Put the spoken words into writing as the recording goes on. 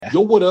Yo,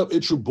 what up?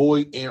 It's your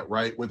boy Ant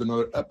Wright with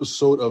another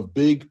episode of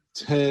Big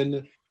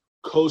Ten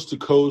Coast to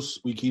Coast.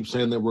 We keep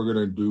saying that we're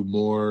gonna do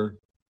more.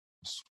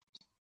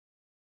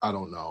 I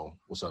don't know.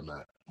 What's up,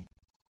 Matt?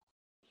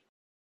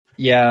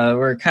 Yeah,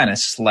 we're kind of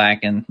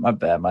slacking. My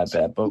bad.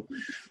 But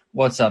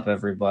what's up,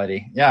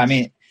 everybody? Yeah, I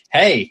mean,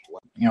 hey,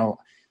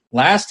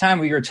 last time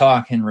we were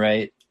talking,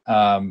 right?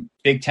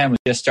 Big Ten was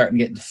just starting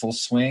to get into full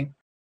swing,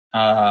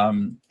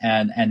 and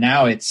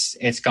now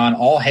it's gone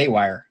all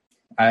haywire.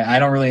 I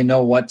don't really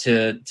know what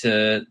to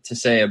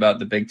say about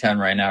the Big Ten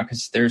right now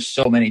because there's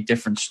so many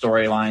different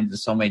storylines and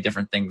so many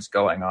different things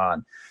going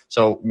on.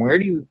 So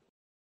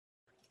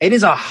it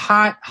is a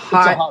hot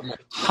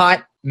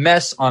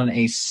mess on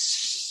a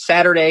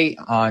Saturday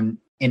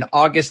in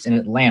August in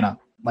Atlanta,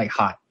 like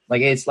hot,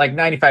 like it's like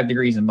 95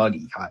 degrees and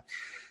muggy hot.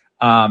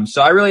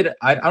 So I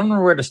don't know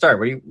where to start.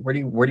 Where do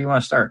you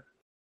want to start?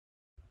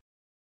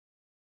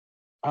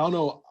 I don't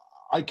know.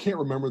 I can't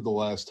remember the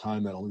last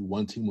time that only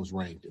one team was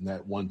ranked, and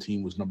that one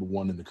team was number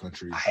one in the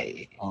country.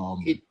 I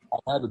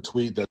had a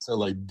tweet that said,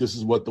 like, this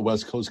is what the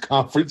West Coast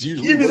Conference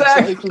usually looks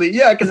like. Exactly,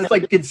 yeah, because it's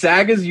like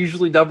Gonzaga's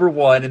usually number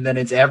one, and then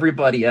it's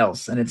everybody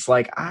else, and it's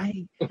like,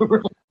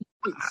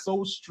 it's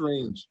so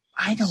strange.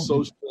 I don't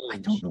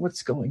know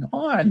what's going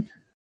on.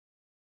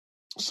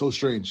 So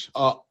strange.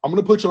 I'm going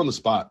to put you on the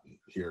spot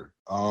here.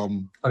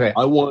 Okay,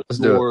 I want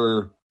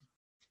your.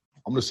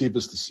 I'm going to see if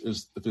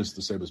it's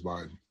the same as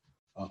mine.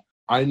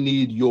 I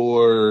need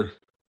your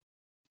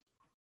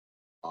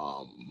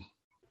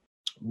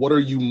what are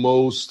you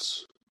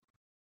most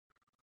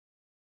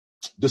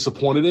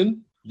disappointed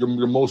in? Your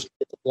most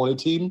disappointed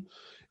team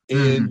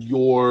and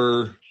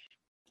your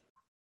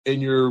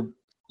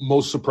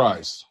most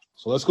surprised.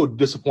 So let's go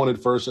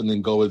disappointed first and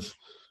then go with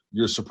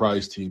your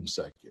surprise team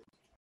second.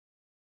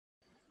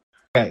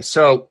 Okay,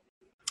 so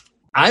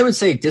I would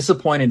say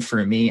disappointed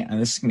for me, and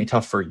this is going to be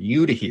tough for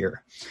you to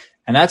hear,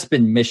 and that's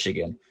been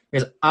Michigan.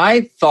 Because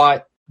I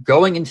thought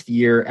going into the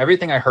year,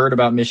 everything I heard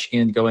about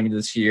Michigan going into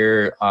this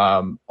year,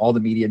 all the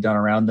media done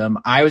around them,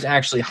 I was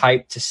actually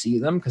hyped to see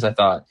them because I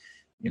thought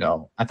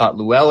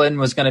Llewellyn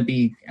was going to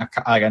be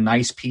like a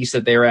nice piece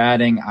that they were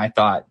adding. I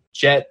thought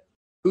Jet,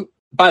 who,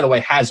 by the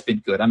way, has been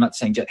good. I'm not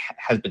saying Jet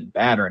has been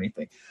bad or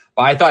anything,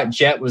 but I thought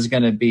Jet was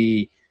going to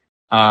be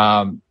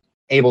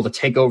able to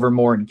take over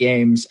more in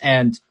games.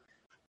 And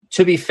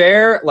to be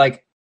fair,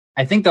 like,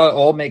 I think that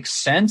all makes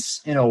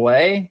sense in a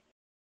way,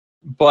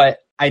 but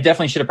I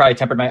definitely should have probably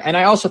tempered and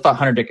I also thought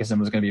Hunter Dickinson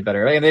was going to be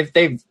better. Like,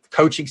 they've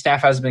coaching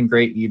staff hasn't been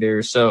great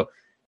either. So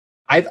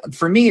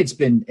for me, it's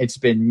been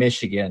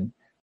Michigan.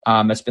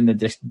 That's been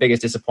the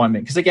biggest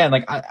disappointment. Cause again,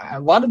 like a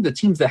lot of the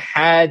teams that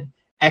had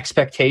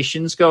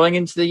expectations going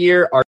into the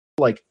year are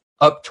like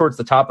up towards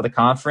the top of the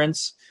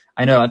conference.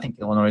 I think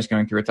Illinois is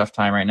going through a tough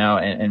time right now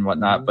and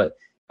whatnot, but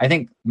I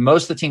think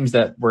most of the teams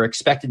that were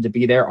expected to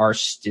be there are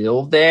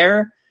still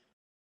there.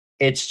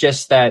 It's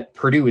just that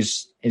Purdue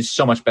is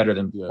so much better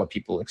than what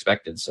people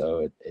expected.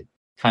 So it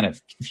kind of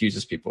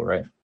confuses people,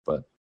 right?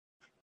 But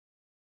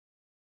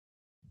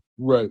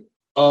right.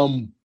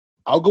 I'll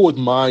go with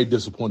my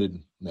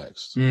disappointed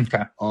next.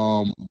 Okay.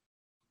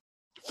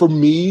 For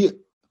me,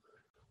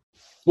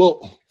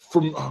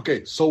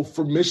 so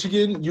for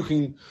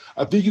Michigan,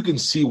 I think you can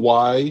see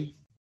why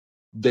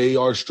they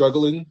are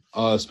struggling,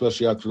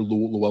 especially after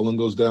Llewellyn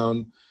goes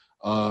down.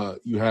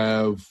 You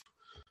have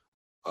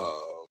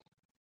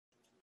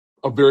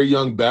a very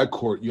young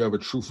backcourt. You have a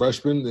true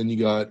freshman, then you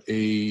got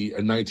a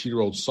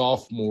 19-year-old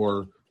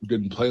sophomore who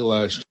didn't play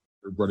last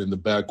year running the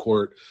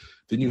backcourt.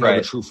 Then you have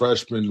a true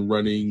freshman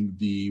running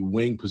the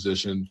wing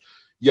position.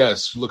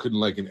 Yes, looking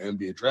like an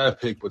NBA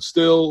draft pick, but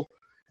still,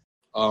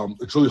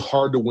 it's really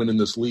hard to win in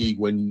this league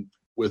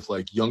with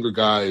like younger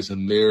guys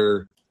and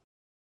they're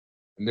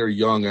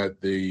young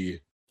at the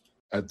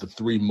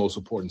three most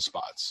important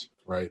spots,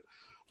 right?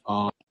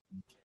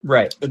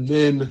 Right. And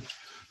then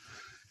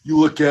you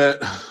look at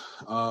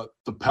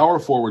the power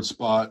forward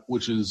spot,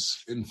 which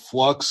is in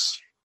flux,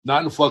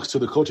 not in flux to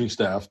the coaching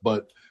staff,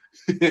 but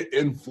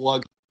in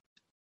flux.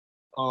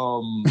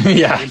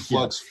 In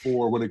flux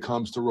for when it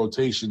comes to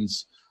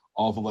rotations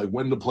off of like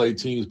when to play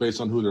teams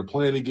based on who they're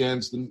playing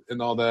against and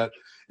all that.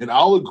 And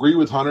I'll agree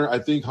with Hunter. I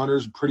think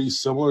Hunter's pretty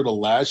similar to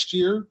last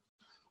year.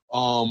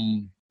 I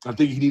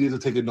think he needed to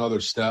take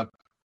another step,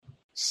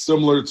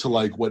 similar to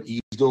like what he's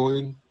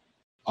doing.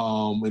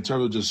 In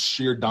terms of just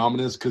sheer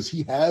dominance, because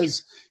he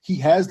has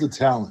the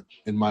talent,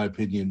 in my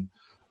opinion.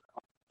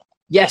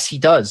 Yes, he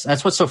does.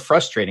 That's what's so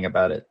frustrating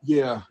about it.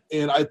 Yeah,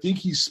 and I think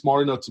he's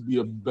smart enough to be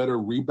a better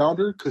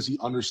rebounder because he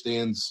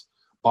understands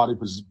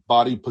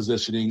body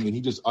positioning and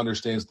he just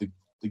understands the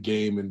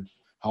game and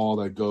how all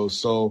that goes.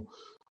 So,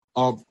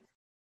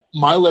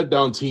 my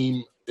letdown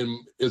team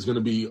is going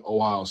to be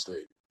Ohio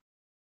State.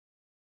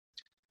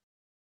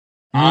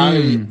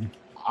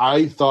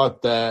 I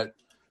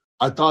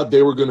thought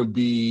they were going to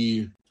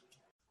be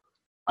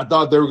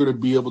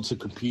able to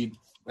compete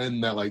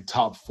in that like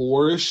top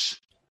 4-ish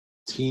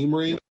team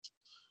range.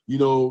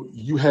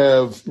 You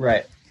have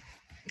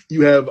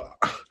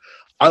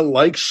I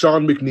like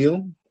Sean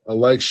McNeil. I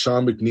like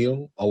Sean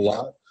McNeil a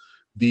lot.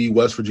 the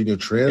West Virginia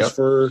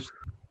transfer.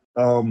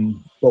 Yep.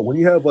 But when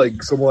you have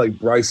like someone like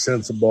Bryce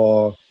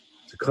Sensabaugh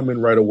to come in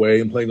right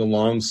away and playing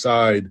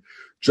alongside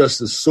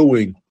Justice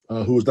Sewing,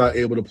 who was not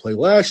able to play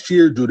last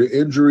year due to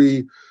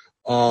injury,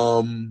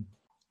 and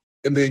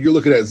then you're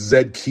looking at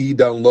Zed Key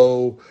down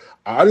low.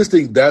 I just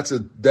think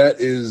that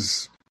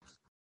is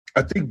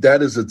a team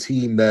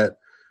that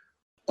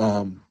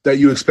that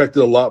you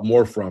expected a lot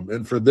more from,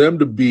 and for them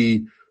to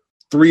be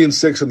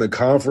 3-6 in the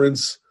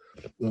conference,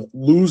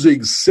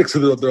 losing 6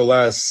 of their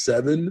last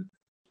 7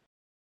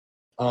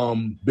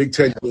 Big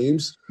Ten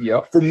games.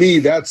 Yep. For me,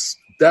 that's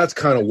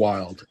kind of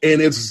wild,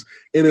 and it's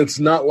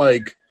not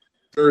like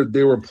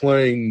they were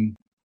playing.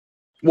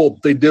 Well,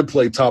 they did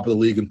play top of the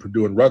league in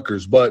Purdue and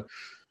Rutgers, but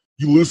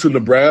you lose to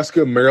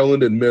Nebraska,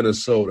 Maryland, and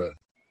Minnesota.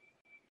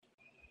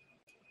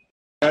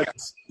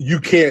 You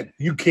can't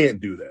do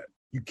that.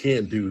 You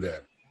can't do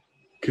that.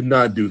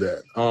 Cannot do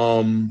that.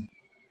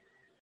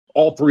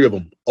 All 3 of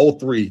them, all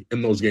 3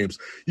 in those games.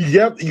 You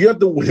have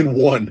to win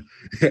 1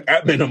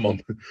 at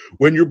minimum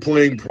when you're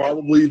playing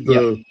probably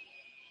you're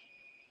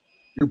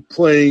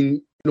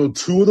playing 2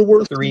 of the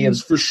worst 3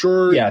 teams for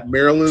sure. Yeah,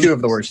 Maryland, 2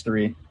 of the worst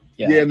 3.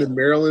 Yeah, and then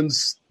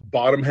Maryland's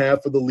bottom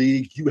half of the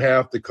league. You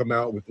have to come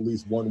out with at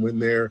least 1 win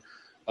there,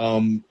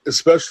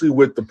 especially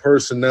with the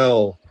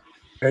personnel.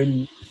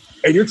 And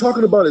you're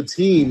talking about a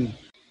team,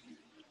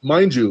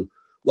 mind you,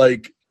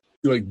 like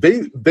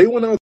they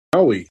went out to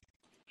Maui,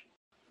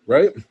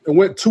 right, and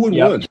went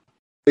 2-1.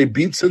 They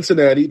beat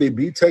Cincinnati, they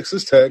beat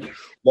Texas Tech,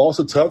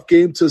 lost a tough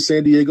game to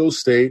San Diego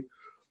State.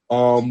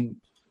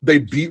 They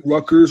beat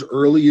Rutgers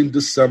early in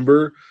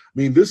December. I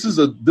mean, this is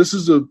a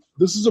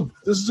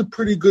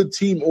pretty good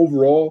team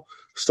overall.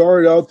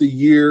 Started out the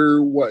year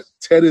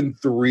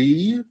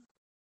 10-3,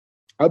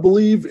 I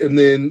believe, and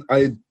then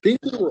I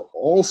think they were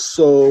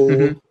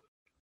also.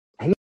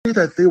 I want to say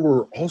that they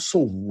were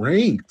also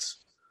ranked.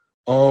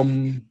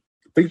 I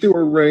think they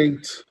were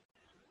ranked.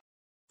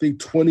 I think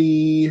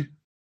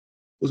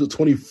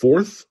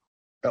 24th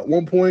at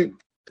one point.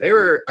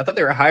 I thought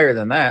they were higher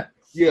than that.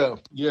 Yeah.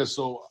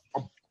 So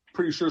I'm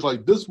pretty sure it's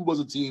like this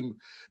was a team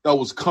that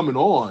was coming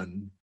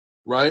on,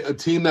 right? A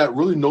team that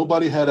really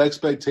nobody had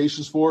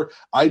expectations for.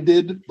 I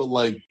did, but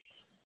like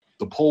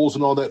the polls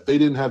and all that, they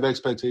didn't have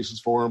expectations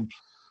for them.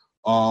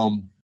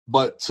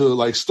 But to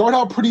like start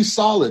out pretty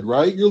solid,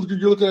 right? You're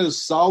looking at a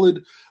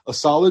solid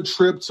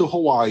trip to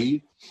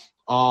Hawaii.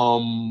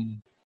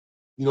 You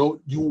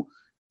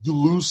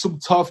lose some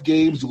tough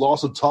games. You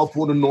lost a tough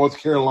one in North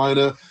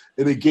Carolina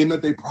in a game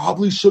that they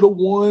probably should have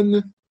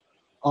won.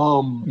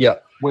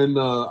 When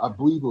I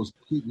believe it was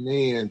Pete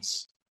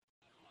Nance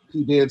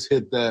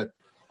hit that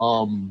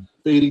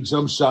fading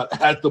jump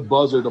shot at the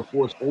buzzer to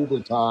force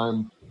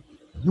overtime.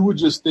 You would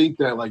just think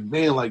that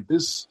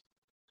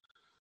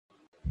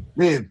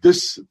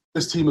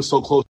this team is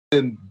so close,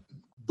 and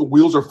the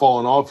wheels are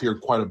falling off here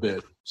quite a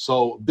bit.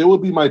 So they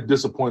would be my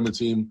disappointment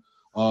team.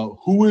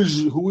 Who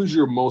is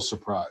your most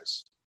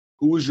surprise?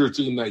 Who is your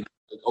team that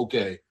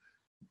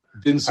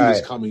didn't see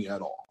this coming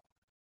at all?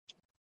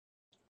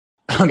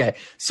 Okay,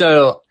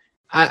 so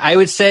I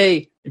would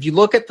say if you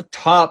look at the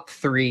top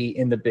 3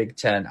 in the Big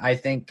Ten, I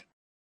think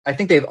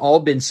they've all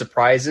been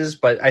surprises,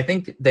 but I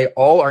think they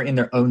all are in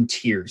their own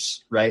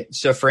tiers, right?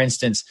 So, for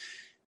instance,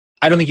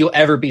 I don't think you'll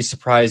ever be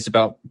surprised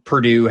about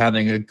Purdue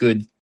having a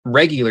good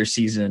regular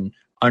season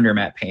under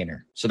Matt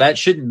Painter. So that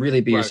shouldn't really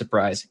be a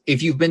surprise.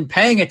 If you've been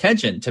paying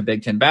attention to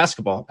Big Ten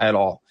basketball at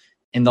all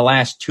in the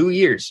last 2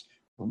 years,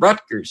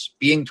 Rutgers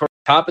being toward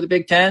the top of the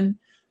Big Ten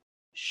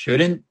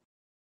should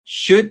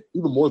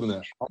even more than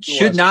that.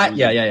 Should not.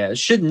 Yeah.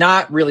 Should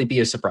not really be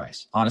a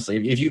surprise,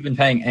 honestly, if you've been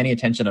paying any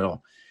attention at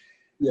all.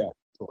 Yeah.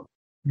 Sure.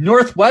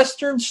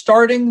 Northwestern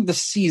starting the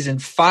season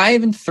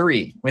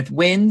 5-3 with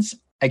wins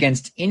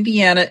against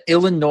Indiana,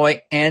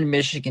 Illinois, and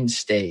Michigan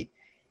State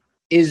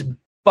is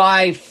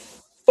by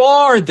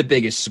far the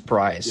biggest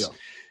surprise. Yeah.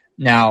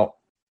 Now,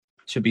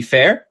 to be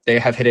fair, they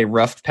have hit a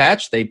rough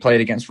patch. They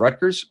played against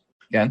Rutgers,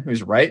 again,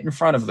 who's right in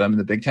front of them in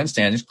the Big Ten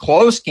standings.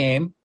 Close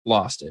game,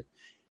 lost it.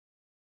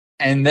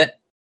 And that,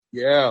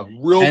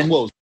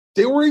 close.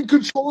 They were in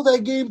control of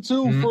that game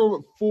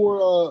too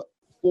for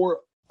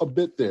a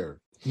bit there.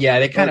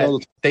 Yeah,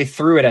 they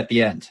threw it at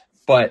the end.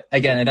 But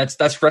again,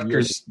 that's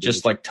Rutgers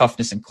just like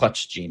toughness and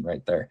clutch gene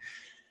right there.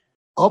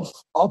 Up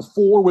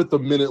 4 with a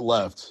minute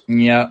left.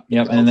 Yeah.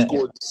 And then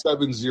scored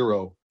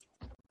 7-0.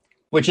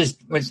 Which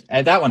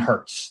that one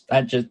hurts.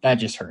 That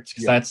just hurts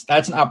because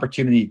that's an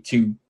opportunity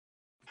to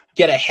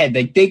get ahead.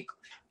 They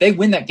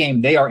win that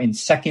game. They are in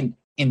second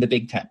in the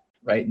Big Ten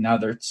right now.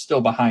 They're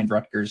still behind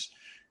Rutgers,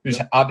 who's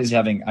obviously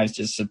having, I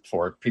just said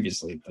before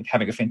previously, like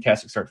having a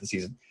fantastic start to the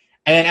season.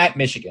 And then at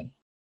Michigan,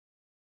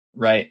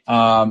 right?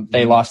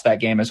 They lost that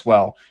game as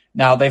well.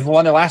 Now they've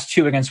won the last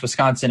 2 against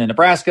Wisconsin and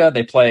Nebraska.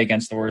 They play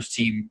against the worst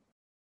team.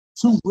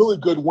 2 really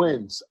good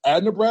wins.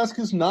 At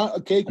Nebraska's not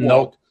a cakewalk.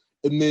 Nope.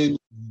 And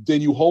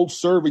then you hold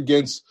serve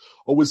against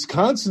a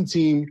Wisconsin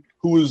team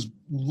who is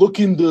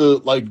looking to,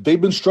 like,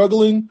 they've been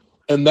struggling,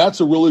 and that's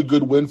a really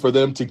good win for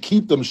them to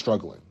keep them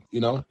struggling, you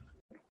know?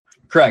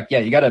 Correct. Yeah,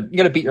 you gotta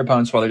beat your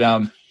opponents while they're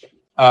down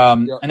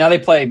And now they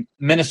play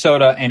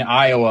Minnesota and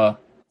Iowa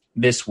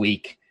this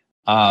week.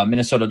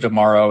 Minnesota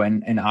tomorrow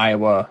and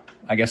Iowa,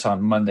 I guess,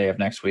 on Monday of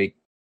next week.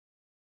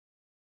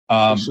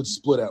 They should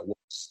split at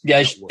once.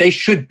 Yeah, they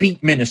should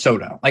beat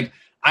Minnesota. Like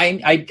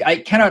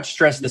I cannot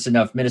stress this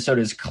enough.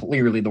 Minnesota is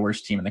clearly the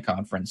worst team in the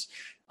conference.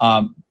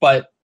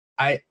 But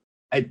I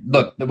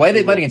look, the way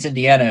they played against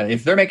Indiana,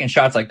 if they're making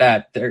shots like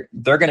that, they're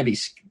going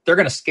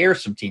to scare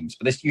some teams.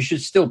 But you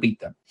should still beat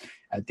them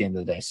at the end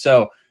of the day.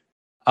 So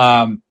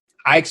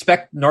I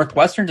expect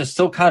Northwestern to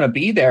still kind of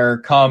be there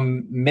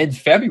come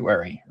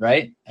mid-February,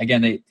 right?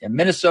 Again,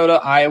 Minnesota,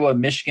 Iowa,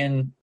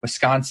 Michigan,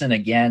 Wisconsin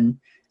again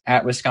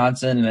at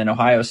Wisconsin, and then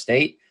Ohio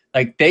State.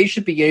 Like, they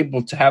should be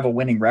able to have a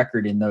winning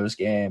record in those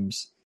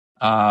games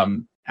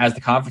as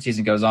the conference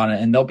season goes on,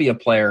 and there'll be a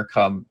player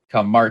come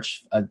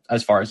March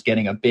as far as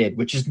getting a bid,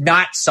 which is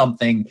not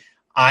something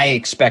I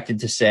expected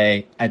to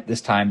say at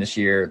this time this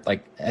year,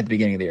 like at the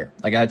beginning of the year.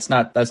 Like, that's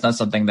not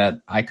something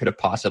that I could have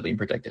possibly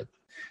predicted.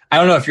 I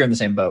don't know if you're in the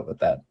same boat with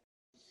that.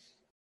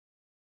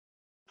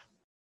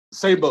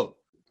 Same boat.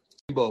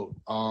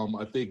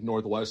 I think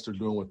Northwestern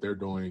doing what they're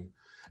doing.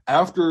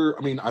 I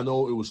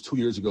know it was 2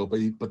 years ago,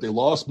 but they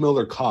lost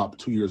Miller Kopp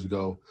 2 years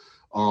ago.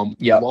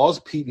 They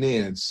lost Pete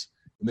Nance,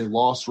 and they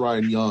lost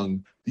Ryan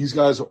Young. These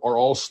guys are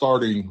all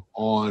starting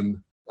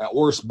on, at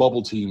worst,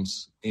 bubble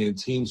teams and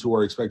teams who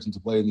are expecting to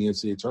play in the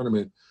NCAA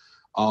tournament.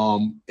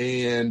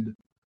 And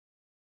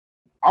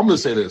I'm going to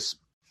say this.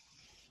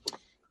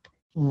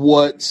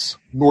 What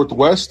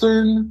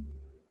Northwestern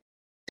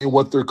and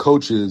what their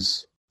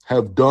coaches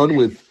have done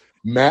with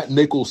Matt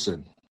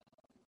Nicholson,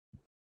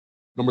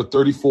 number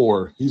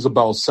 34, he's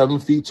about 7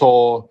 feet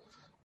tall,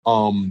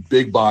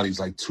 big bodies,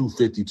 like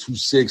 250,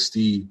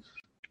 260.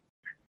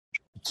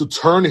 To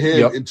turn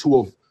him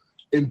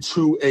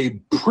into a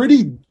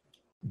pretty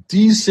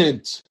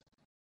decent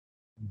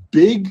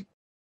Big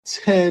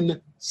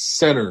Ten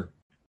center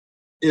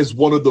is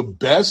one of the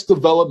best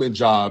development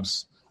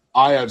jobs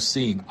I have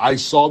seen. I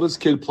saw this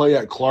kid play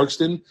at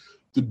Clarkston.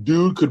 The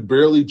dude could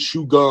barely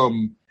chew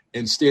gum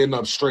and stand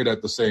up straight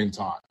at the same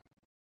time.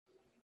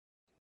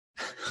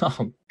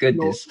 Oh,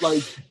 goodness.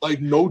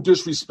 Like no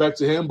disrespect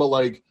to him,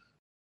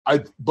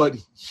 but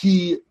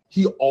he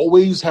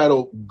always had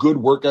a good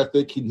work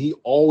ethic, and he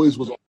always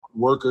was a hard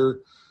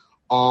worker.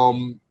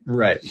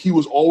 Right. He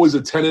was always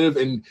attentive,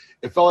 and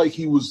it felt like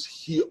he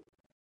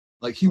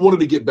wanted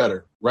to get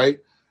better, right?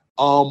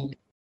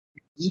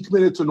 He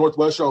committed to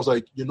Northwestern. I was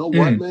like, you know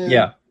what, man?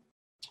 Yeah.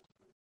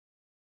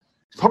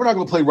 He's probably not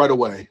going to play right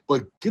away,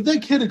 but give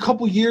that kid a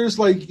couple years.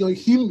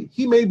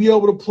 He may be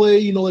able to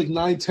play,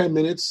 9-10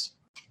 minutes,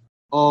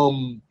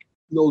 to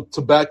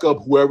back up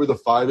whoever the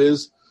 5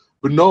 is.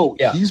 But no,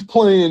 he's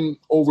playing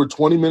over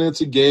 20 minutes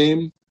a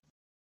game,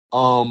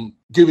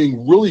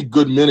 giving really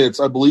good minutes.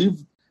 I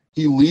believe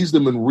he leads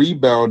them in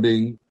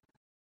rebounding.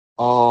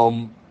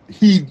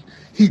 He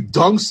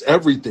dunks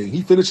everything.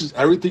 He finishes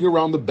everything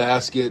around the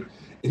basket.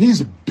 And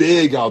he's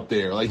big out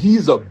there. Like,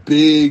 he's a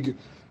big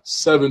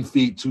 7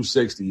 feet,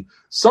 260.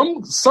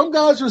 Some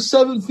guys are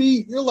 7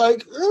 feet. You're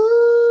like,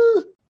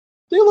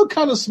 they look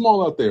kind of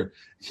small out there.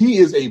 He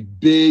is a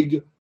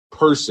big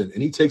person,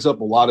 and he takes up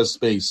a lot of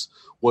space.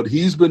 What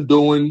he's been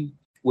doing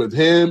with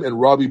him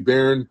and Robbie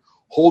Barron,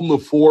 holding the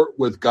fort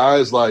with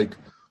guys like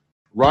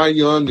Ryan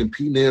Young and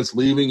Pete Nance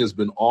leaving, has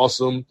been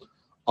awesome.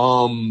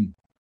 Boo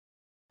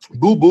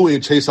Buie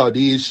and Chase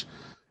Audige.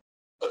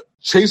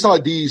 Chase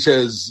Audige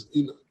has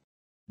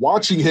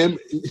watching him,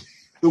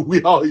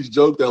 we always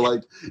joke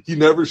that he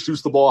never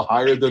shoots the ball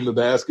higher than the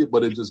basket,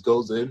 but it just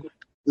goes in.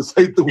 It's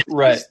like the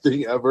weirdest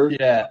thing ever.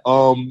 Yeah.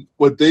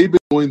 What they've been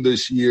doing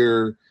this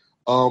year,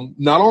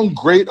 not on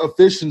great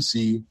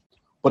efficiency,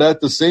 but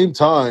at the same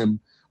time,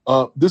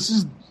 this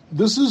is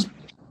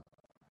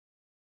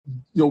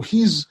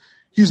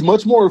he's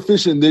much more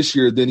efficient this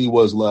year than he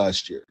was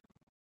last year.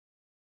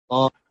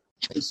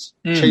 Chase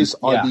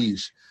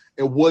Audige.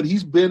 And what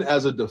he's been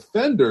as a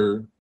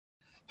defender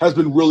has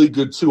been really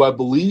good too. I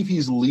believe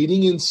he's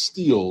leading in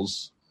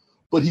steals,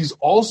 but he's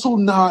also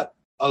not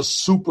a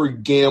super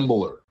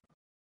gambler.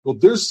 Well,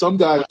 there's some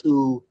guys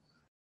who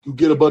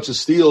get a bunch of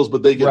steals,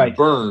 but they get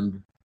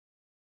burned.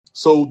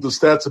 So the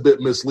stat's a bit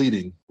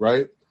misleading,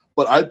 right?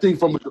 But I think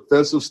from a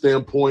defensive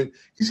standpoint,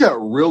 he's got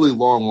really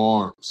long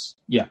arms.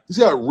 Yeah. He's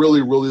got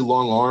really, really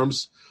long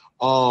arms.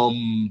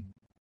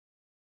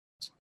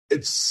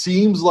 It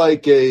seems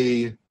like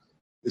a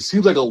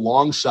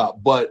long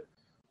shot, but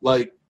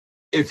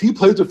if he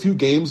plays a few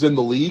games in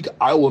the league,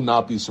 I will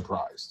not be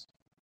surprised.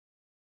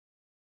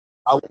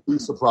 I will be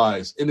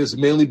surprised. And it's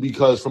mainly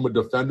because from a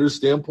defender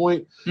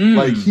standpoint,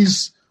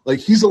 he's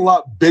a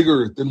lot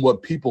bigger than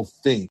what people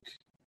think.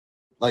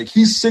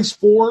 He's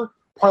 6'4",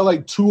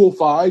 probably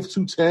 205,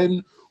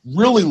 210,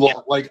 really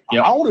long.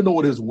 I want to know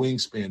what his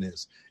wingspan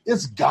is.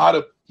 He's got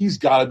to be a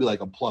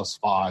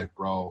 +5,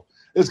 bro.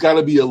 It's got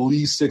to be at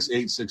least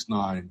 6'8",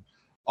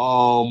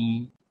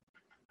 6'9".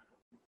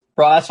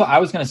 Bro, that's what I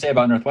was going to say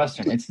about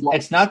Northwestern.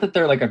 It's not that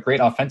they're a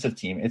great offensive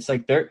team. It's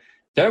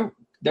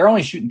they're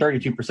only shooting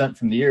 32%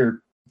 from the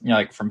year,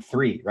 from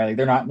 3, right?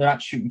 They're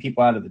not shooting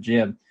people out of the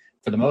gym.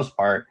 for the most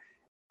part.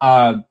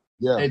 They're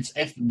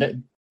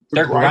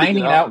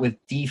grinding it out with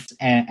defense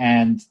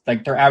and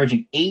like they're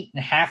averaging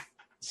 8.5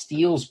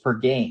 steals per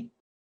game.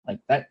 Like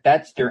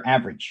that's their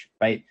average,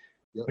 right?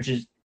 Yep. Which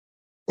is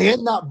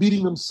and not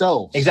beating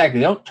themselves. Exactly.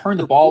 They don't turn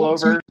the ball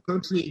over.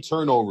 Country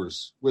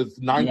turnovers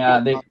with 9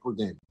 per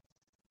game.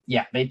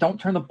 Yeah, they don't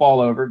turn the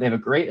ball over. They have a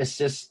great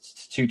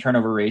assist to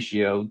turnover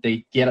ratio.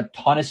 They get a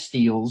ton of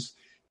steals.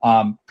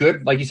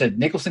 Good, like you said,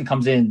 Nicholson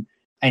comes in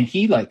and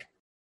he like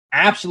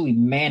absolutely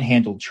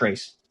manhandled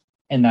Trace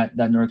in that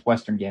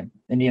Northwestern game.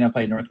 Indiana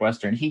played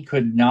Northwestern. He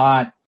could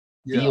not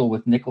deal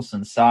with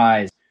Nicholson's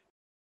size.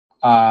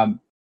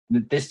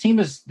 This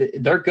team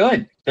they're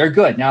good. They're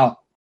good. Now,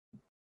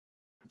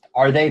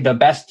 are they the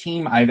best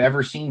team I've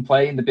ever seen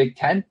play in the Big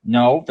Ten?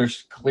 No,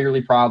 there's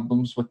clearly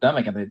problems with them.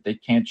 Again, they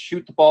can't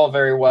shoot the ball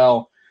very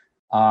well.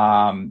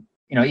 Even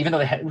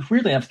though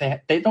weirdly enough,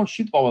 they don't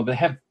shoot the ball well, but they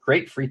have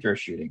great free throw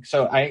shooting.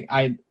 So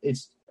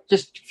it's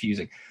just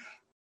confusing.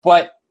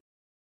 But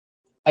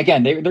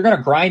again, they're going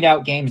to grind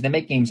out games. They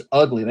make games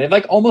ugly. They've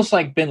like almost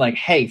like been like,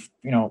 hey,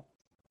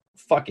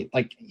 fuck it.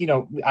 Like,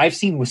 I've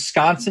seen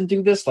Wisconsin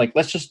do this. Like,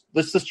 let's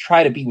just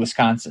try to beat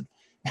Wisconsin.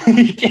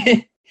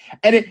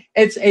 And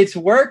it's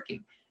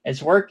working.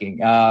 It's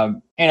working.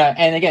 And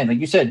again, like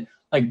you said,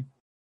 like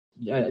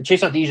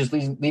Chase Audige is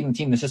leading the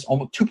team in assists,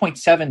 almost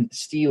 2.7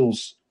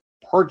 steals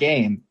per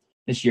game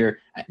this year.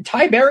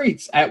 Ty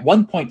Berry's at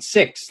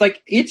 1.6.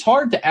 Like it's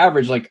hard to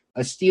average like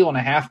a steal and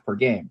a half per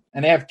game,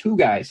 and they have 2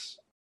 guys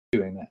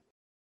doing that.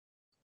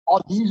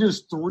 Audige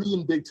is 3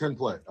 in Big Ten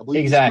play. I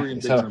believe exactly.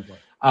 He's 3 in Big Ten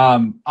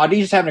play.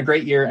 Audige is having a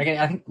great year. Again,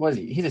 I think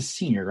he's a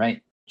senior,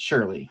 right?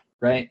 Surely,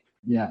 right?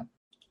 Yeah.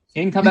 He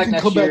can come back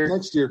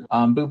next year.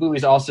 Boo Boo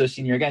is also a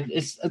senior. Again,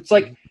 it's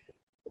like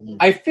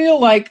I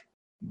feel like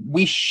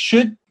we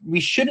shouldn't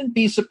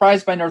be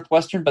surprised by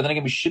Northwestern, but then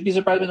again, we should be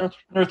surprised by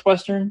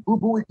Northwestern. Boo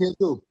Boo we can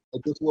too.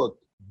 Like this look.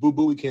 Boo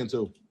Boo we can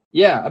too.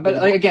 Yeah, but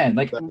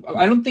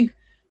I don't think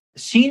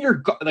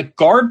senior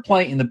guard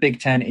play in the Big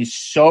Ten is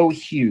so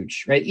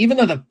huge, right? Even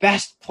though the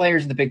best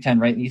players in the Big Ten,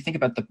 right? You think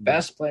about the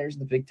best players in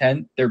the Big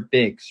Ten, they're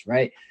bigs,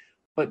 right?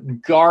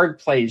 But guard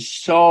play is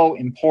so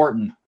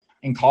important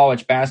in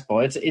college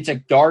basketball. It's a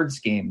guards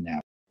game now.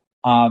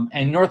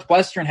 And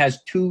Northwestern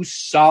has 2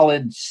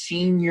 solid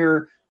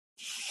senior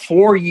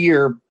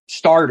 4-year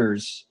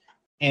starters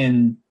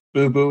in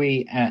Boo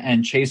Buie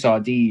and Chase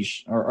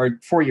Audige, or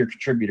 4-year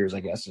contributors, I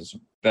guess is a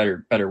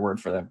better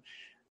word for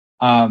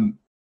them,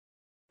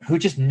 who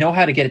just know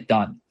how to get it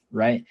done,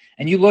 right?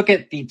 And you look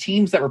at the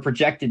teams that were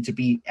projected to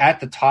be at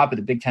the top of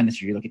the Big Ten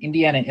this year. You look at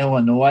Indiana and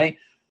Illinois.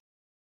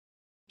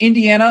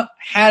 Indiana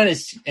had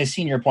a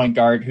senior point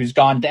guard who's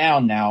gone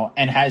down now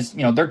and has,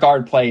 their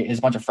guard play is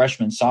a bunch of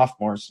freshmen,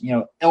 sophomores.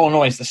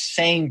 Illinois is the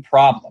same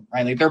problem,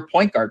 right? Like their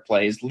point guard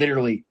play is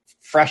literally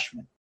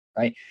freshmen,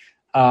 right?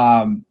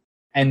 And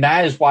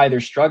that is why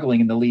they're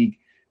struggling in the league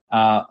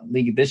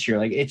this year.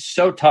 Like it's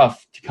so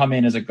tough to come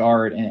in as a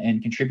guard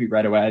and contribute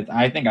right away.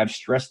 I think I've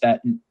stressed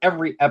that in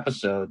every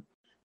episode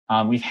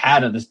we've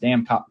had of this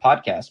damn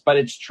podcast, but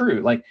it's true.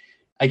 Like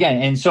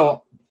again, and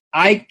so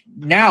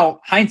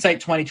hindsight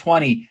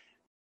 2020,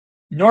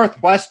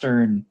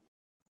 Northwestern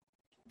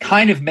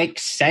kind of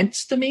makes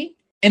sense to me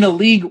in a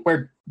league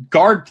where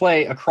guard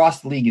play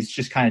across the league is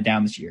just kind of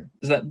down this year.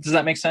 Does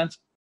that make sense?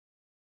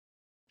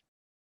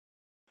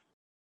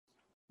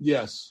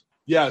 Yes,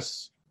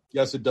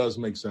 it does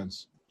make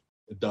sense.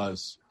 It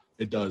does.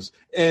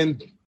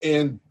 And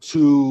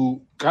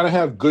to kind of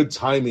have good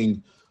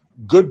timing,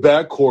 good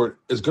backcourt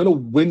is going to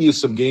win you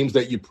some games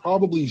that you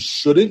probably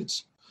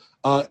shouldn't.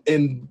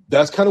 And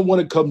that's kind of what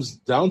it comes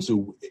down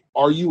to.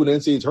 Are you an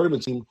NCAA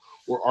tournament team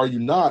or are you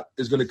not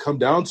is going to come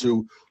down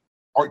to,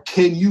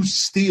 can you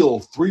steal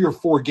 3 or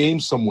 4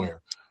 games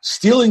somewhere?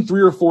 Stealing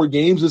 3 or 4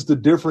 games is the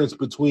difference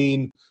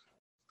between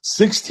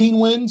 16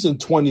 wins and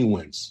 20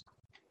 wins.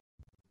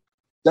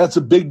 That's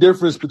a big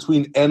difference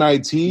between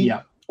NIT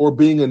or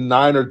being a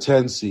 9 or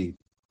 10 seed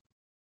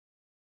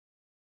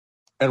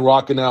and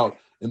rocking out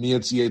in the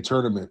NCAA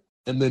tournament.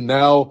 And then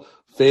now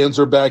fans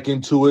are back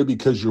into it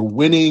because you're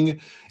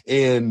winning.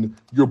 And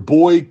your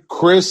boy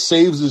Chris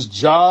saves his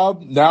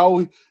job. Now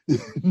he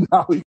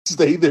can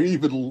stay there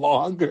even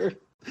longer.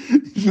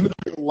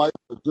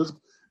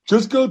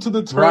 Just go to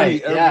the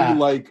tourney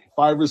every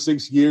 5 or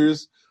 6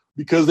 years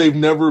because they've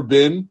never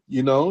been,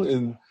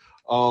 And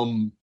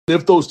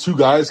if those 2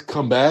 guys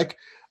come back,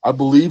 I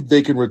believe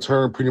they can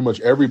return pretty much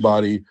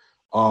everybody.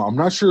 I'm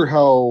not sure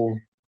how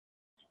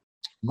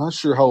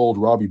old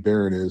Robbie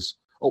Barron is.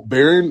 Oh,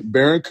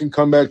 Barron can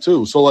come back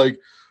too. So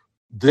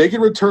they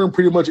can return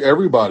pretty much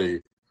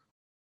everybody,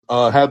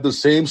 have the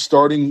same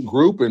starting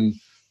group and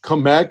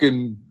come back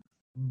and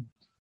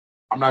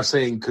I'm not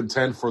saying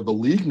contend for the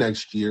league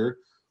next year,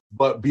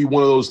 but be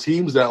one of those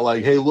teams that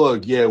hey,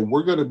 look,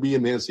 we're going to be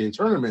in the NCAA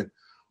tournament,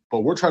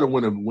 but we're trying to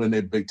win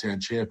a Big Ten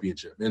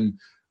championship. And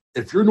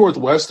if you're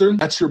Northwestern,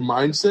 that's your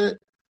mindset.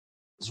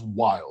 It's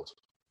wild.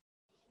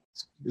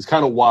 It's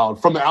kind of wild.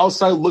 From the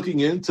outside looking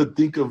in to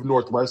think of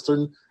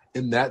Northwestern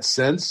in that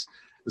sense,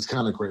 it's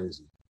kind of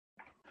crazy.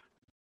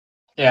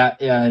 Yeah,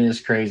 it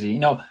is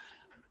crazy.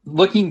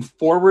 Looking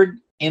forward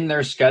in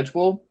their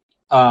schedule,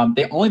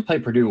 they only play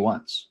Purdue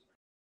once.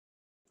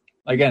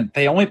 Again,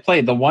 they only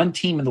play the one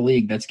team in the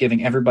league that's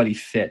giving everybody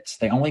fits.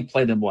 They only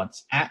play them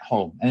once at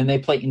home, and then they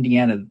play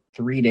Indiana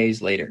 3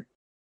 days later.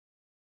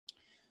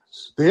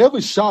 They have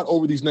a shot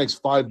over these next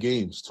 5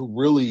 games to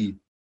really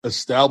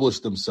establish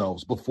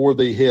themselves before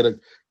they hit a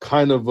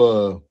kind of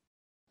a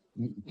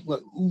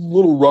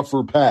little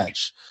rougher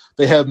patch.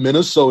 They have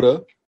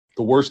Minnesota,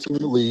 the worst team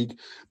in the league.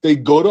 They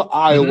go to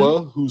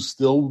Iowa, who's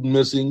still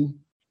missing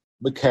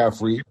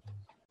McCaffrey.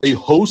 They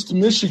host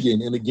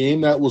Michigan in a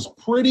game that was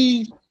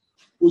close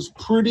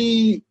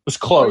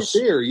right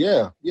there.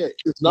 Yeah.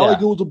 It's not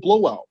like it was a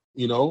blowout,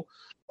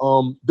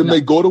 Then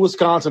they go to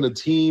Wisconsin, a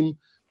team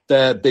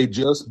that they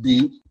just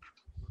beat.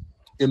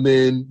 And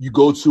then you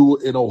go to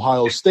an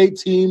Ohio State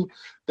team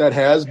that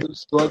has been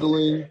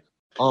struggling,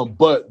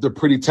 but they're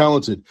pretty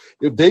talented.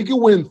 If they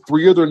can win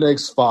 3 of their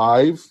next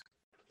 5,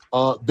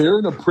 they're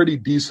in a pretty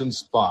decent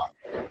spot.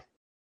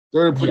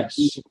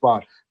 Decent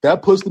spot.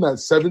 That puts them at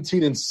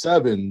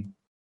 17-7.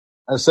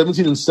 At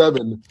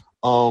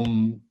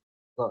 17-7,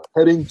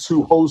 heading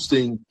to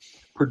hosting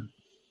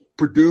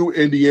Purdue,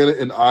 Indiana,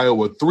 and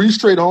Iowa. 3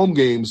 straight home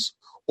games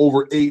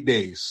over 8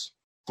 days.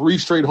 3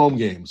 straight home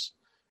games.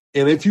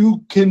 And if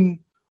you can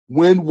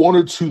win 1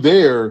 or 2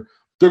 there,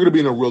 they're going to be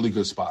in a really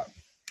good spot.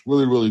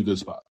 Really, really good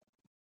spot.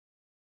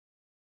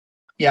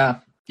 Yeah.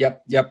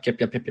 Yep.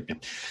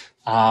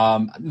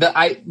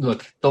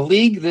 The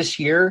league this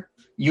year,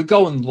 you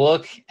go and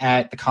look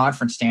at the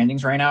conference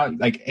standings right now,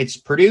 like it's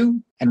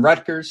Purdue and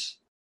Rutgers,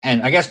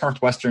 and I guess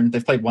Northwestern.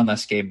 They've played 1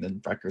 less game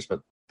than Rutgers,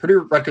 but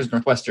Purdue, Rutgers,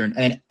 Northwestern,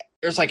 and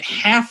there's like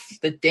half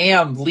the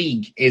damn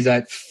league is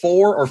at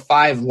 4 or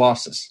 5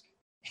 losses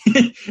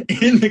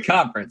in the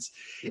conference.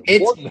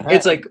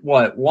 It's like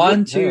what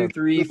 1, 2,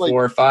 3,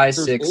 4, 5,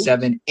 6,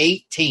 7,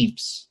 8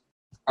 teams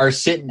are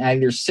sitting at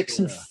either 6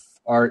 and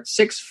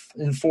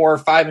 4,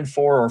 5 and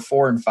 4, or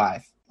 4 and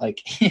 5. Like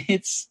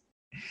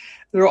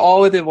they're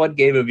all within 1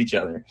 game of each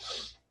other.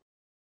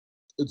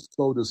 It's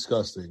so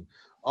disgusting.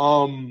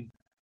 Want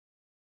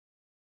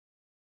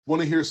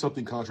to hear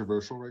something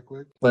controversial right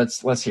quick?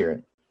 Let's hear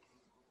it.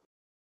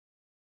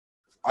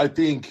 I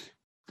think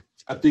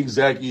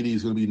Zach Edey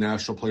is going to be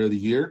National Player of the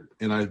Year,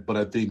 but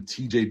I think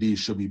TJD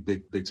should be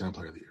Big Ten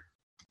Player of the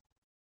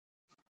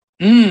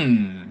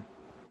Year.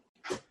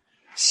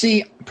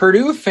 See,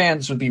 Purdue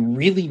fans would be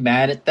really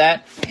mad at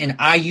that, and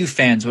IU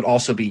fans would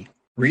also be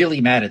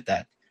really mad at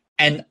that.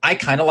 And I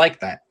kind of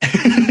like that.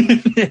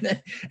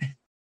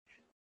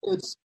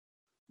 It's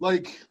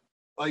like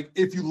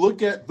if you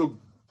look at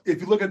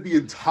the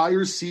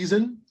entire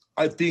season,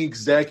 I think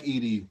Zach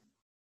Edey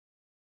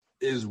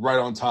is right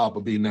on top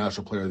of being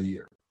National Player of the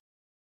Year.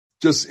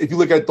 Just if you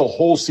look at the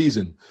whole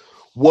season,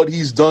 what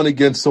he's done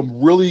against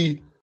some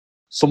really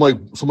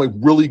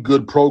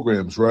good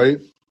programs,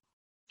 right?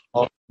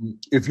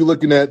 If you're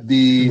looking at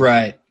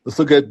let's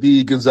look at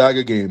the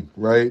Gonzaga game,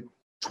 right?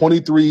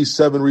 23,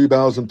 7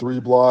 rebounds and 3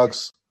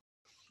 blocks.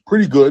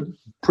 Pretty good,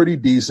 pretty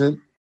decent.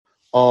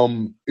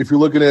 If you're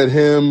looking at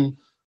him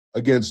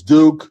against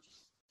Duke,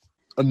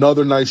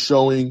 another nice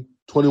showing,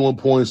 21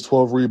 points,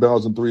 12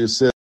 rebounds, and 3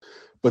 assists.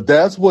 But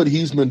that's what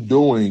he's been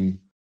doing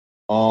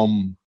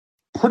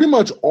pretty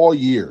much all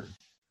year,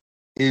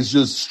 is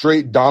just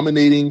straight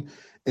dominating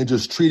and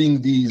just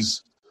treating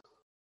these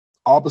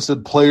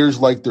opposite players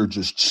like they're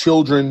just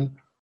children.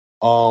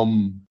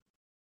 Some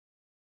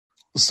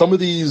of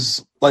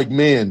these,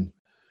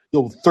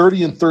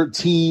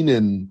 30-13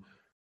 and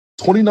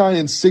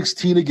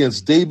 29-16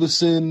 against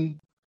Davidson.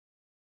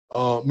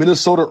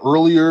 Minnesota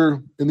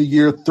earlier in the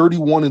year,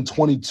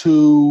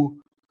 31-22.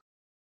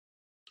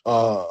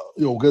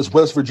 Against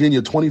West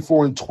Virginia,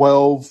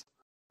 24-12.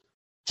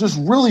 Just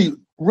really,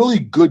 really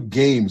good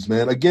games,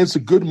 man. Against a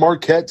good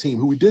Marquette team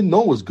who we didn't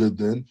know was good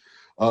then.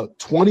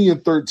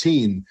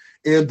 20-13.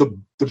 And the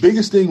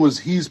biggest thing was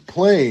he's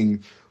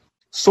playing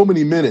so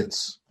many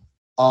minutes.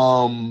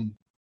 I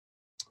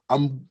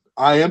am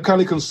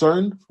kind of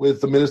concerned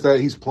with the minutes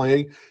that he's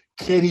playing.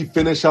 Can he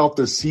finish out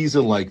the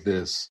season like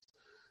this?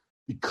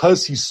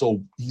 Because he's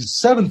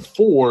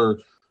 7'4",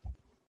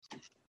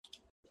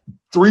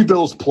 3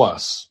 bills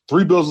plus,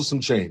 3 bills with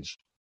some change.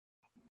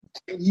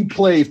 Can he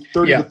play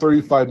 30 to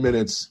 35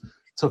 minutes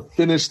to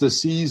finish the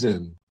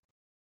season?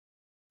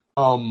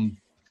 I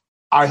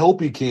hope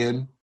he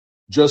can,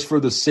 just for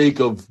the sake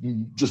of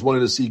just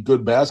wanting to see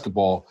good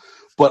basketball.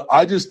 But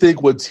I just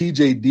think what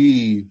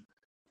TJD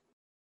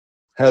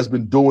has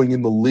been doing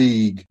in the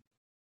league,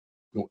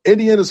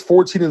 Indiana's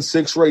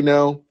 14-6 right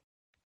now.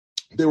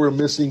 They were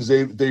missing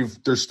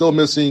they're still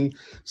missing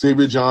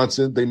Xavier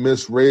Johnson. They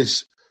missed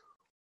Race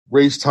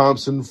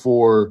Thompson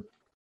for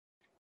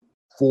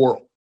a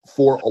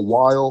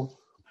while.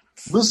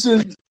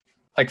 Listen,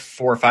 like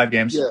 4 or 5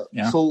 games.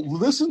 Yeah. So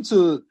listen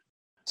to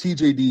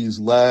TJD's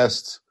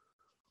last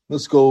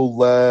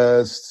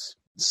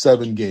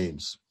 7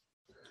 games.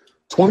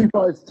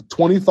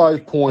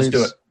 25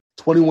 points,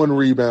 21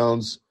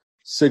 rebounds,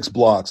 6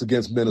 blocks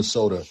against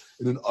Minnesota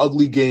in an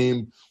ugly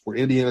game where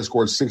Indiana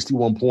scored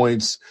 61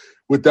 points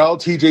without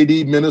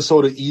TJD,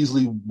 Minnesota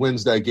easily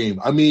wins that game.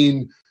 I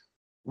mean,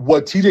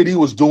 what TJD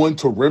was doing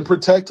to rim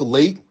protect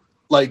late,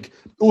 like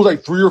it was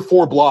like 3 or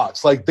 4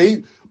 blocks. Like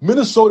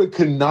Minnesota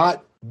could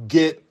not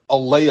get a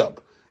layup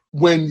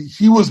when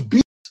he was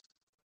beat.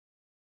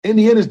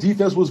 Indiana's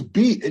defense was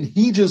beat, and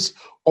he just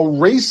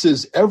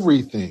erases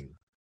everything.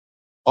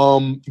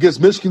 Against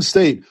Michigan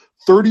State,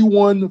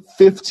 31,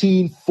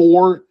 15,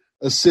 4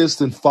 assists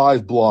and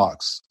 5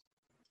 blocks.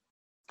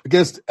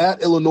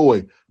 At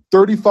Illinois,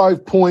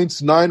 35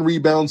 points, 9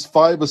 rebounds,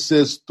 5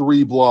 assists,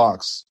 3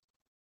 blocks.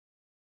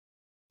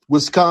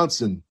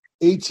 Wisconsin,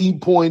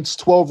 18 points,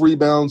 12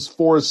 rebounds,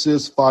 4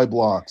 assists, 5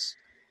 blocks.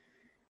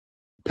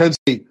 Penn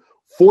State,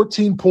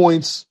 14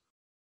 points,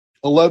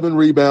 11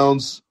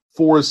 rebounds,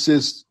 4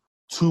 assists,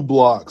 2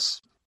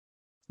 blocks.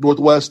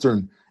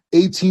 Northwestern,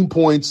 18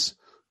 points,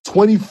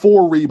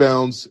 24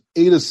 rebounds,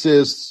 8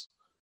 assists,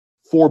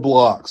 4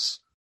 blocks.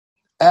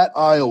 At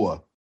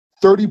Iowa,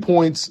 30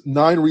 points,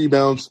 9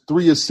 rebounds,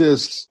 3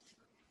 assists,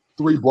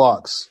 3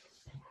 blocks.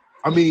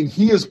 I mean,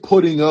 he is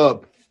putting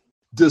up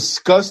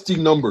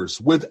disgusting numbers.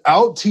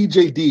 Without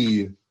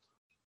TJD,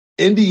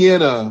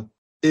 Indiana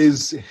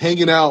is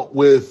hanging out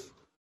with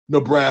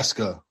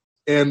Nebraska,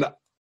 and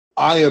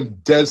I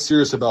am dead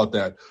serious about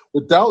that.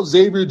 Without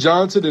Xavier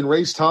Johnson and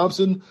Race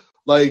Thompson,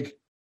 like,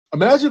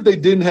 imagine if they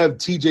didn't have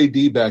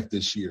TJD back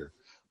this year.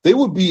 They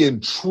would be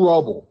in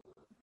trouble.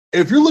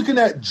 If you're looking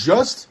at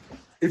just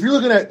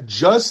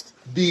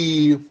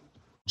the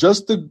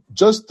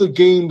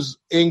games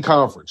in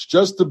conference,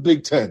 just the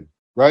Big Ten,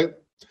 right?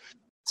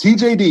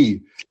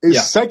 TJD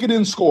is second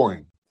in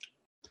scoring.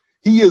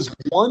 He is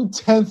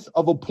 1/10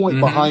 of a point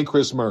behind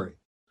Chris Murray.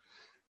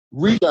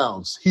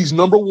 Rebounds, he's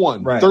number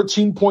 1, right.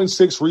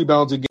 13.6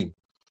 rebounds a game.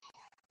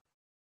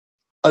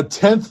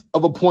 1/10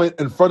 of a point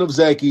in front of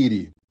Zach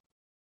Edey.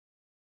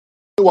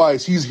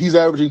 Otherwise, he's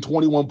averaging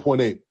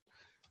 21.8.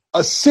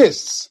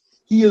 Assists,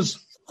 he is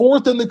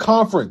 4th in the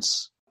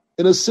conference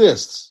in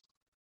assists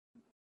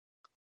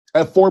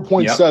at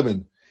 4.7.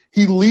 Yep.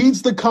 He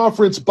leads the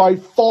conference by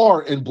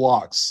far in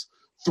blocks,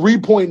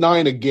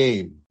 3.9 a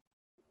game.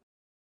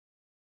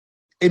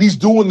 And he's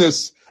doing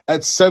this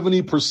at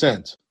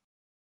 70%.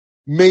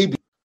 Maybe.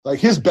 Like,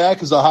 his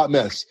back is a hot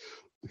mess.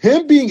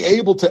 Him being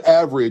able to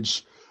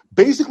average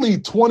basically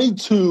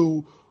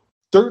 22,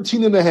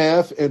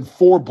 13.5, and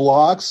 4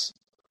 blocks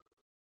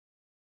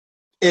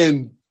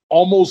and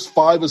almost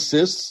 5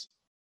 assists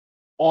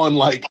on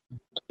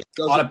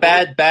a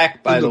bad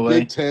back, by the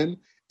way. Big Ten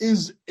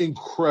is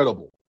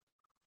incredible.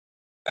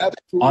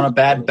 Absolutely on a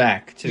bad incredible.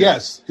 Back, too.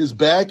 Yes, his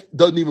back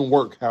doesn't even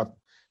work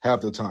half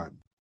the time.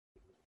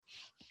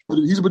 But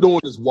he's been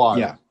doing this wild.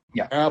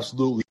 Yeah.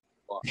 Absolutely.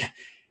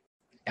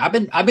 I've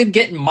been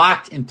getting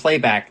mocked in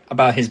playback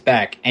about his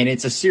back, and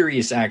it's a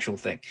serious actual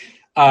thing.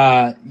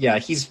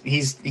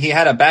 He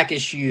had a back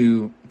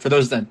issue. For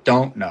those that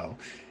don't know,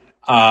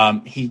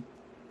 he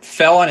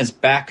fell on his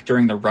back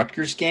during the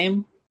Rutgers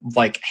game,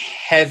 like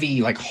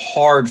heavy, like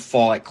hard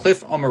fall, like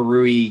Cliff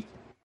Omarui.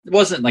 It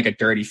wasn't like a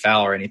dirty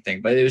foul or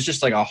anything, but it was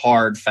just like a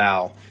hard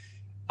foul.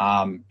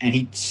 And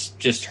he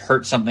just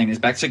hurt something in his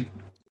back. So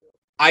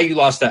IU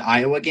lost that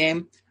Iowa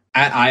game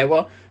at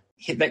Iowa.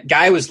 That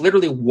guy was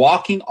literally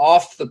walking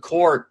off the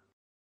court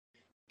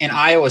in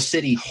Iowa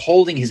City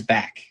holding his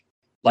back.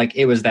 Like,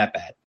 it was that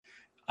bad.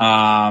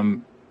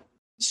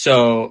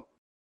 So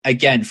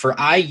again, for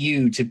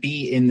IU to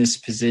be in this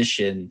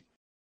position,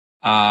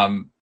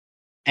 and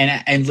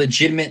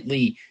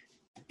legitimately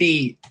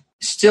be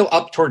still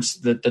up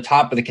towards the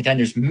top of the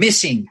contenders,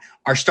 missing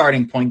our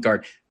starting point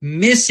guard,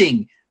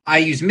 missing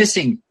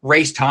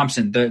Race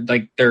Thompson,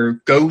 their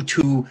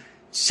go-to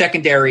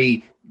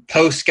secondary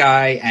post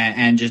guy,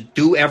 and just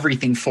do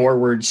everything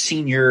forward,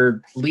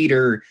 senior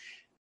leader,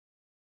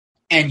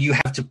 and you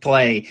have to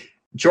play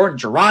Jordan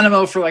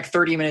Geronimo for like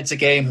 30 minutes a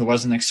game, who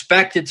wasn't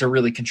expected to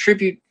really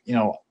contribute,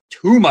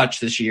 too much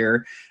this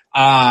year.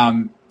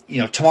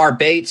 Tamar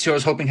Bates, who I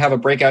was hoping to have a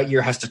breakout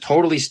year, has to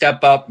totally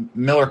step up.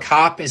 Miller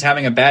Kopp is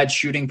having a bad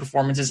shooting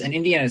performances, and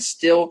Indiana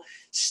still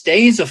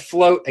stays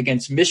afloat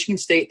against Michigan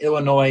State,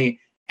 Illinois,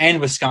 and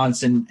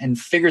Wisconsin, and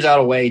figures out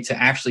a way to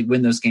actually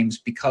win those games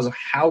because of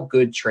how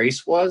good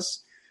Trace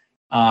was.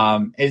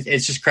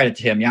 It's just credit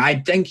to him. Yeah, I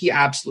think he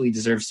absolutely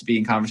deserves to be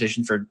in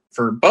conversation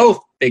for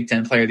both Big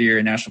Ten Player of the Year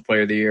and National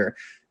Player of the Year.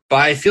 But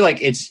I feel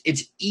like it's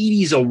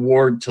Edey's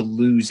award to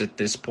lose at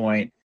this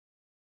point.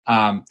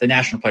 The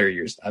National Player of the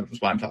Year is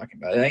what I'm talking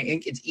about. I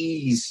think it's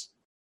Edey's.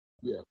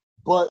 Yeah,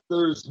 but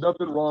there's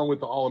nothing wrong with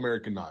the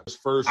All-American nod.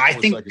 First, I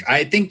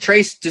think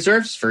Trace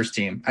deserves first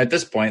team at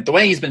this point. The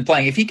way he's been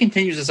playing, if he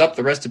continues this up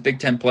the rest of Big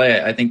Ten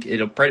play, I think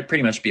it'll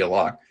pretty much be a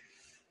lock.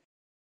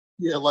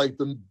 Yeah, like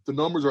the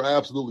numbers are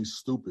absolutely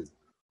stupid.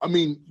 I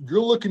mean,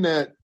 you're looking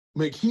at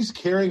he's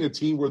carrying a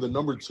team where the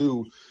number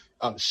 2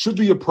 should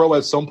be a pro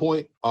at some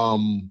point,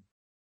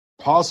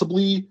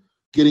 possibly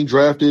getting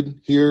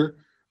drafted here.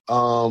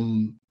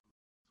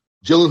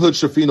 Jalen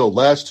Hood-Schifino,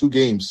 last 2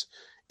 games,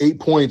 8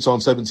 points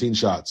on 17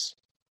 shots.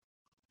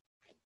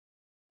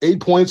 8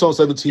 points on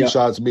 17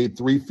 shots, made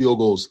 3 field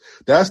goals.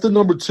 That's the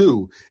number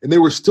 2. And they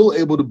were still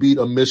able to beat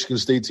a Michigan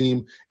State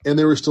team, and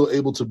they were still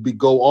able to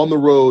go on the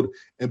road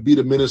and beat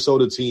a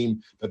Minnesota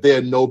team that they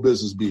had no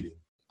business beating,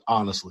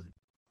 honestly.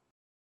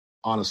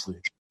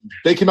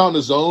 They came out in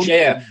the zone.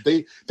 Yeah.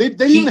 They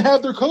didn't even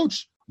have their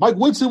coach. Mike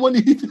Woodson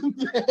wasn't even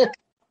there.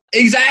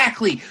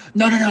 Exactly.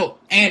 No.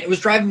 And it was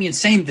driving me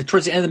insane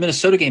towards the end of the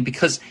Minnesota game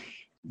because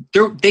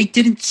they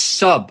didn't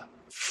sub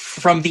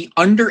from the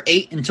under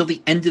 8 until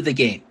the end of the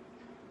game.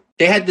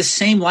 They had the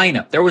same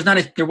lineup. There was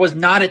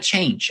not a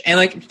change.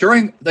 And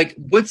during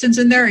Woodson's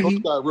in there, he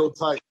got real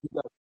tight.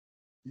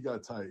 He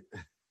got tight.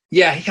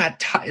 Yeah, he got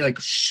tight,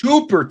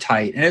 super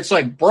tight. And it's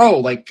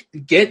bro,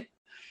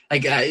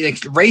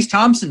 Race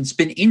Thompson's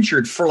been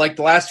injured for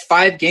the last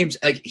 5 games.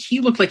 He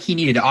looked like he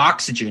needed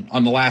oxygen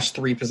on the last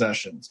 3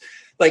 possessions.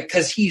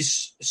 Because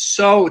he's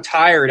so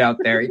tired out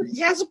there. He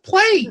hasn't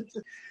played.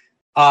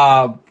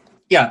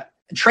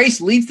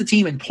 Trace leads the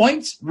team in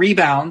points,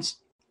 rebounds,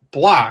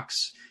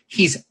 blocks.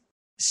 He's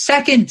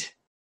second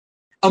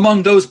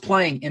among those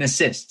playing in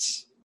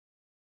assists.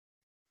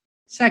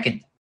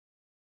 Second.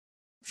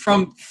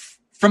 From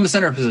the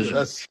center position.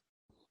 That's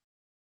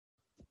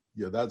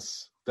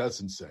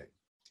insane.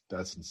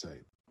 That's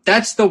insane.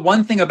 That's the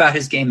one thing about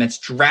his game that's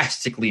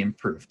drastically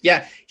improved.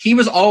 Yeah, he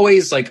was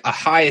always a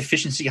high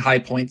efficiency, high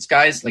points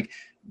guys.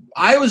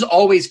 I was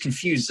always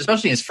confused,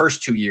 especially in his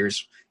first 2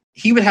 years.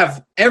 He would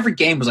have every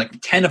game was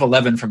 10 of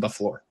 11 from the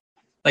floor.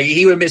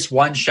 He would miss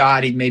 1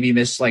 shot. He'd maybe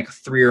miss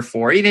 3 or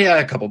 4. He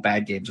had a couple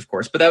bad games, of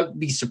course, but that would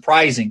be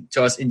surprising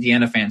to us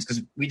Indiana fans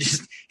because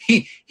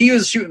he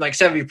was shooting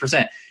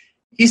 70%.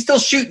 He's still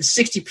shooting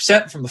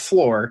 60% from the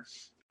floor.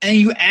 And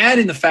you add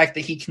in the fact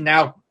that he can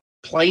now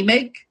play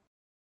make.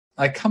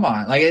 Come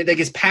on.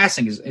 His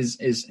passing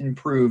is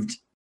improved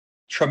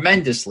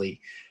tremendously.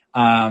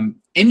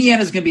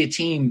 Indiana's going to be a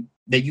team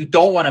that you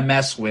don't want to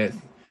mess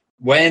with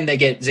when they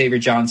get Xavier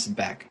Johnson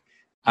back.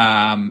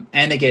 And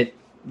they get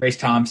Race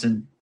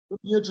Thompson. It'll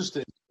be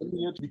interesting.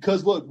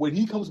 Because, look, when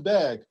he comes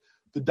back,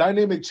 the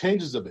dynamic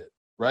changes a bit,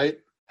 right?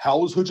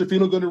 How is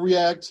Hood-Schifino going to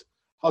react?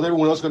 How's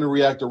everyone else going to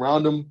react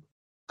around him?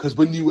 Because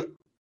when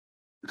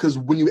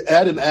you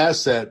add an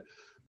asset,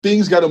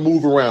 things got to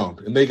move around,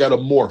 and they got to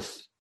morph.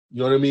 You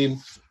know what I mean?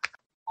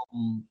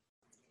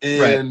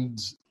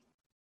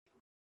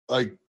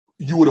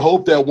 You would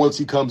hope that once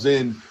he comes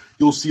in,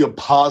 you'll see a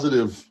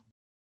positive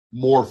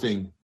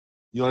morphing.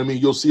 You know what I mean?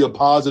 You'll see a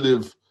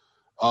positive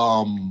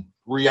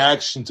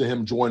reaction to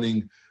him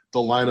joining the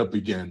lineup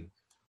again.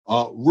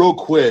 Real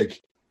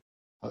quick,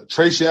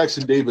 Trayce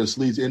Jackson-Davis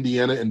leads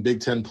Indiana in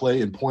Big Ten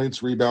play in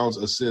points, rebounds,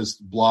 assists,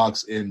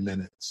 blocks, and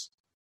minutes.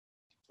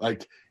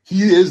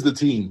 He is the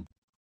team.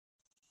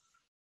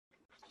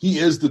 He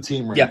is the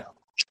team right now.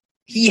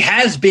 He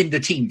has been the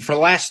team for the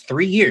last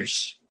 3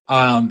 years,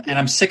 and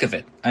I'm sick of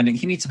it. I think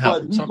he needs some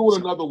help. But he's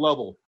going another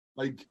level.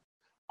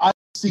 I've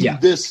seen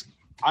this.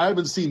 I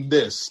haven't seen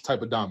this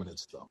type of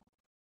dominance, though.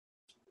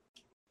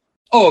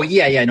 Oh,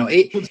 yeah, no.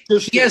 He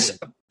has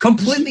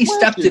completely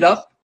stepped it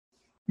up.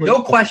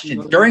 No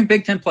question. During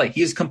Big Ten play,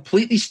 he has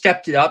completely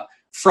stepped it up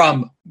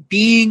from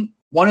being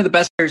one of the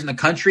best players in the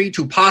country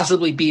to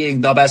possibly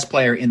being the best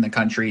player in the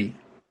country,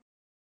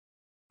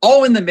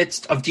 all in the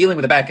midst of dealing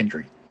with a back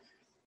injury.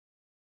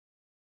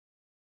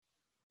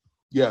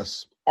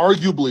 Yes.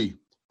 Arguably,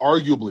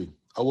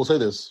 I will say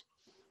this.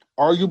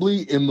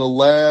 Arguably in the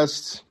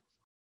last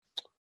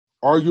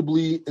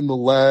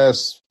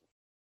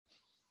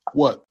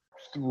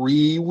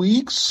 3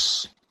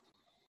 weeks?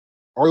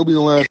 Arguably in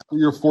the last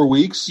 3 or 4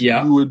 weeks,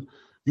 you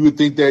would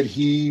think that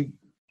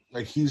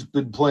he's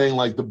been playing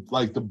like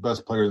the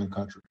best player in the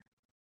country.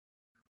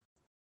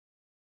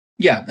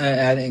 Yeah,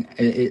 I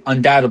think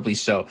undoubtedly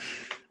so.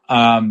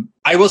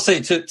 I will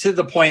say to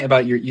the point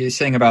about you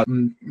saying about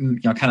kind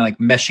of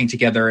meshing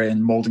together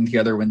and molding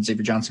together when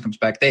Xavier Johnson comes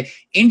back.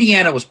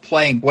 Indiana was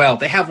playing well.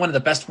 They have one of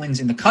the best wins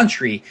in the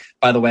country,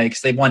 by the way,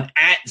 because they won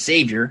at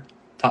Xavier,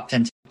 top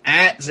 10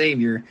 at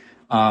Xavier,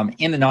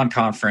 in the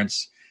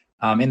non-conference,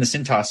 in the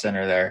Cintas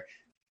Center there,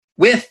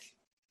 with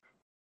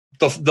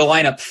the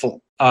lineup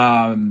full.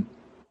 And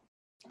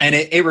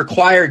it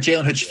required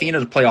Jalen Hood-Schifino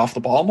to play off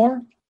the ball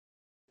more,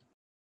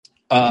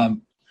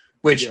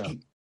 which. Yeah.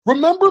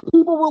 Remember,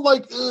 people were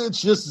like,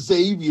 it's just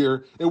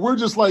Xavier. And we're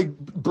just like,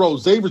 bro,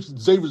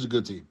 Xavier's a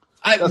good team.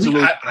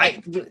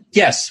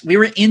 Yes, we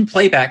were in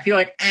playback. People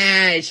were like,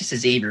 it's just a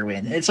Xavier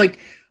win. It's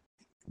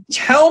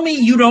tell me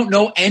you don't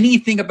know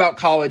anything about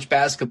college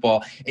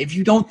basketball if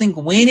you don't think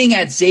winning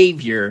at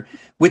Xavier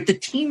with the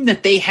team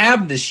that they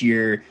have this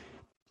year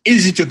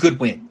isn't a good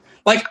win.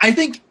 I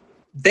think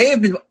they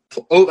have been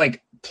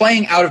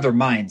playing out of their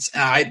minds.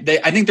 I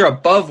think they're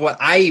above what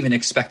I even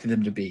expected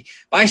them to be.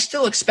 But I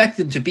still expect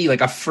them to be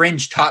a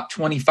fringe top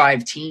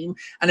 25 team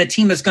and a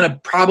team that's going to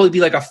probably be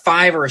a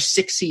 5 or a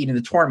 6 seed in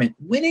the tournament,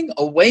 winning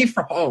away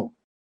from home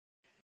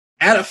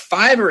at a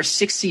 5 or a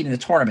 6 seed in the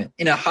tournament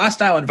in a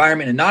hostile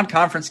environment, a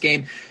non-conference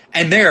game.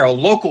 And they're a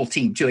local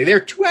team too. They're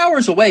 2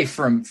 hours away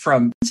from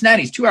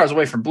Cincinnati's 2 hours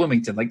away from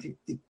Bloomington.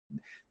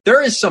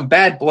 There is some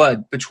bad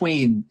blood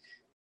between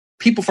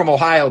people from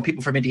Ohio,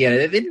 people from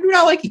Indiana, they do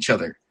not like each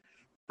other,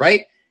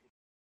 right?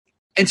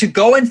 And to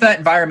go into that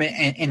environment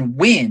and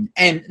win,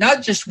 and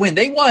not just win,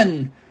 they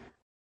won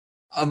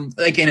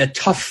like in a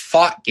tough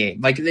fought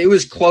game. Like it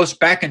was close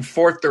back and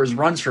forth. There was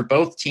runs for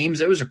both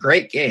teams. It was a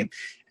great game.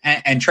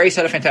 And Trace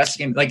had a fantastic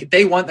game. Like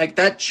they won, like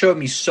that showed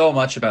me so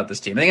much about this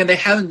team. And again, they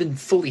haven't been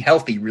fully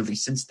healthy really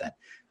since then.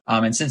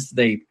 And since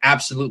they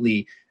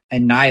absolutely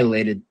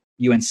annihilated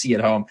UNC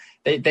at home,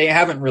 they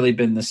haven't really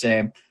been the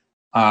same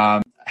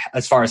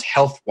as far as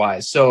health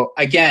wise. So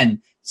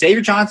again,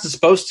 Xavier Johnson's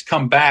supposed to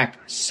come back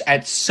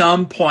at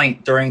some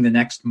point during the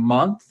next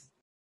month.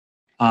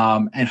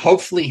 And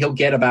hopefully he'll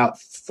get about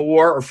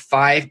 4 or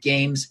 5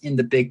 games in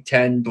the Big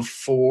Ten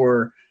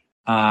before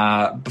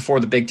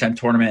the Big Ten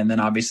tournament, and then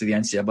obviously the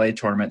NCAA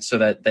tournament, so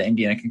that the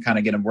Indiana can kind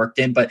of get him worked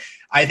in. But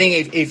I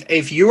think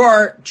if you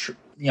are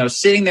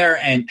sitting there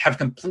and have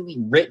completely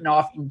written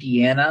off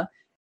Indiana,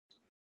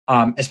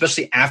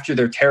 especially after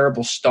their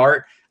terrible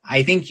start,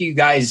 I think you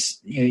guys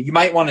you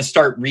might want to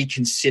start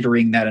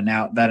reconsidering that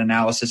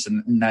analysis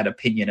and that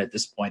opinion at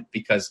this point,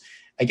 because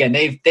again,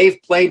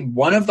 they've played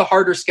one of the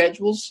harder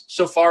schedules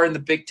so far in the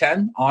Big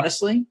Ten,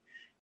 honestly.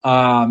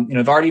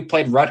 They've already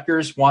played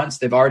Rutgers once.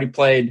 They've already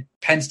played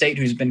Penn State,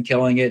 who's been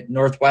killing it,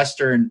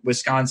 Northwestern,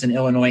 Wisconsin,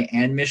 Illinois,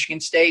 and Michigan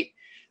State.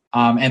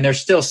 And they're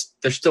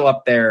still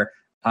up there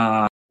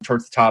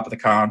towards the top of the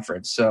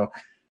conference. So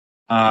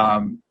they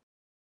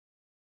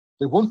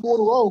won 4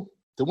 in a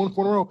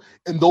row.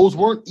 And those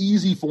weren't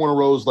easy 4 in a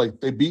rows.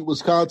 Like they beat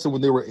Wisconsin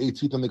when they were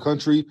 18th in the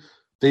country.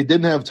 They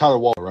didn't have Tyler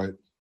Waller, right,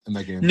 in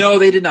that game? No,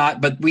 they did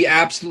not. But we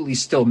absolutely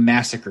still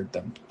massacred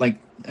them. Like,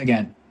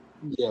 again,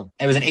 yeah,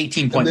 it was an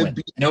 18-point win.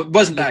 And it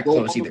wasn't that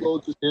close either. Go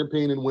to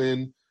Champaign and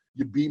win.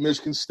 You beat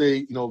Michigan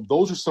State.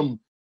 Those are some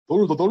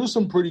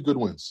pretty good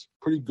wins.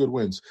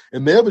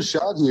 And they have a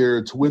shot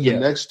here to win the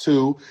next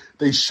 2.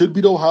 They should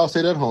beat Ohio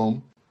State at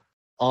home.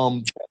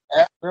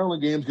 At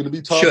Maryland game is going to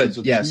be tough. It's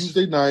a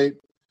Tuesday night.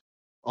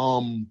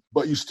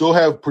 But you still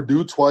have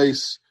Purdue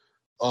twice.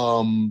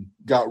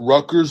 Got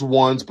Rutgers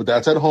once, but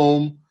that's at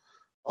home.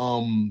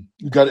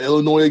 You got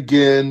Illinois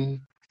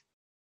again.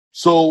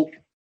 So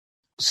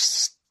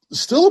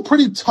still a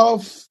pretty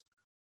tough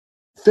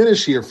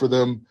finish here for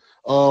them.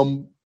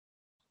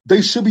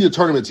 They should be a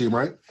tournament team,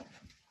 right?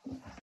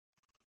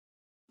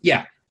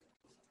 Yeah.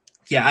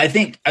 Yeah, I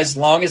think as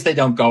long as they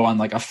don't go on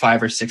like a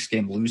 5 or 6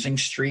 game losing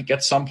streak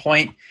at some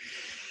point,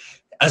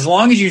 as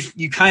long as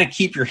you kind of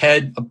keep your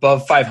head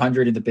above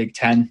 500 in the Big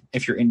Ten,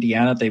 if you're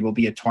Indiana, they will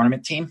be a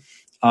tournament team.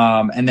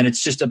 And then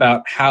it's just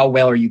about how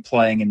well are you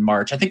playing in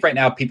March. I think right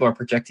now people are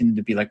projecting them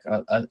to be like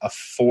a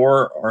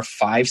 4 or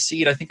 5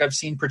 seed. I think I've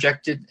seen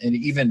projected, and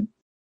even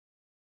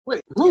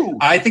who?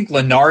 I think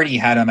Lenardi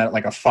had them at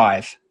like a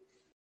 5.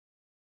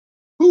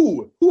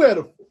 Who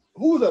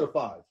was at a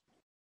 5?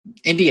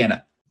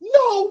 Indiana.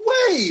 No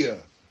way.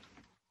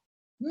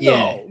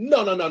 Yeah.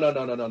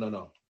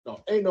 No.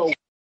 Ain't no.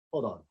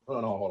 Hold on.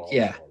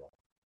 Yeah. Hold on.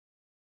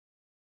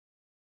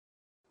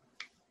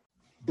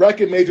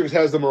 Bracket Matrix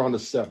has them around the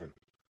 7.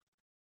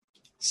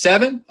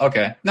 7?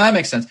 Okay. No, that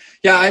makes sense.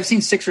 Yeah, I've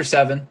seen 6 or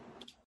 7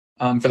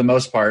 for the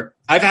most part.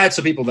 I've had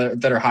some people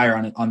that are higher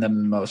on them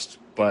than most,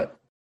 but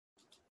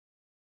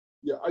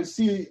yeah, I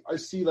see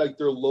like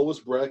their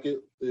lowest bracket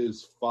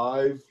is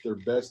 5, their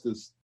best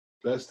is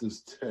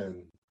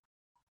 10.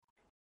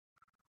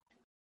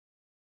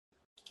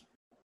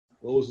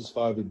 Lowest is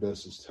 5 and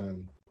best is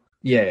 10.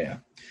 Yeah.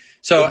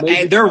 So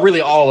they're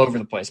really all over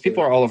the place.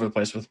 People are all over the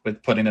place with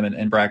putting them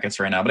in brackets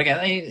right now. But again,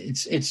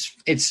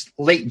 it's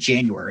late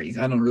January.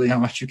 I don't really know how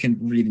much you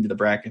can read into the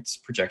brackets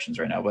projections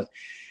right now. But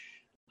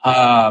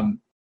the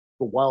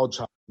wild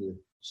child here,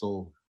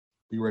 so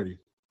be ready.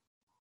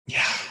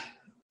 Yeah.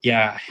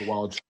 The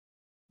wild child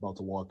about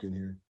to walk in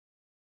here.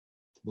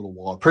 Little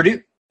walk.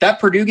 Purdue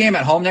game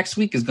at home next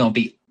week is going to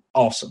be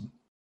awesome.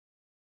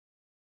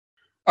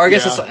 Or I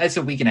guess it's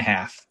a week and a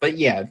half. But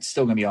yeah, it's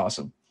still going to be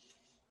awesome.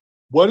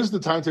 What is the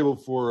timetable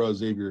for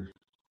Xavier?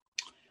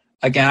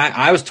 Again,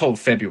 I was told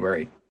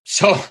February.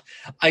 So,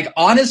 like,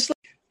 honestly,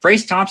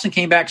 Bryce Thompson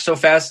came back so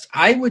fast.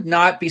 I would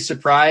not be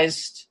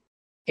surprised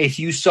if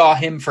you saw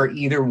him for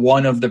either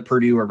one of the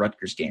Purdue or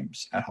Rutgers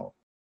games at home.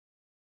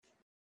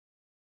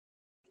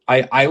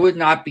 I would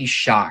not be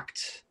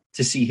shocked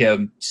to see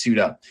him suit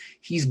up.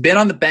 He's been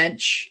on the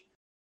bench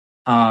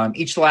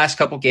each of the last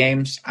couple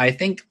games. I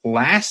think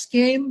last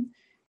game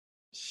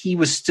he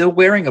was still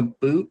wearing a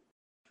boot,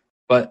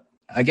 but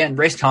again,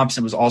 Bryce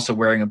Thompson was also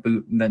wearing a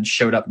boot and then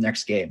showed up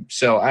next game.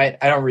 So I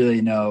don't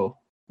really know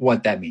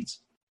what that means.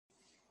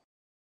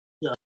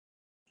 Yeah.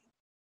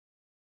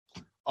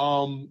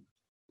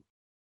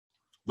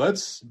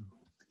 Let's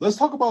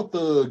talk about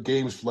the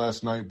games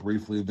last night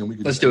briefly, then we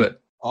can. Let's do it.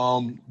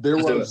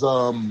 Let's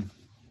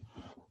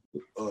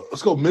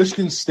go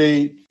Michigan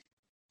State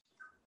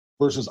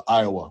versus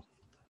Iowa.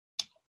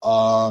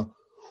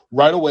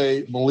 Right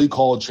away, Malik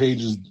Hall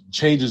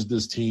changes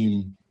this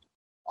team.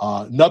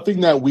 Nothing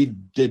that we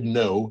didn't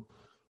know,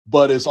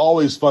 but it's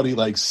always funny,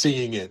 like,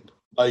 seeing it.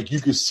 Like, you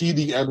can see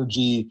the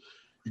energy,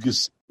 you can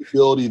see the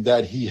ability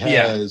that he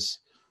has.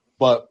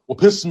 But what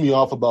pisses me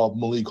off about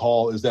Malik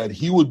Hall is that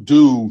he would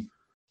do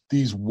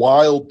these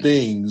wild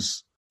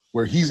things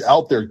where he's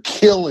out there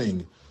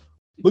killing,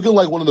 looking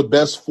like one of the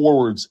best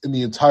forwards in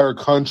the entire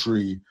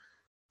country.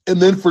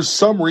 And then for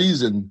some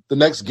reason, the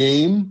next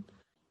game,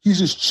 he's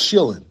just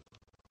chilling.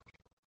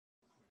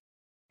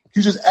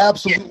 He's just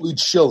absolutely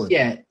chilling.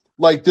 Yeah.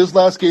 Like this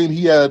last game,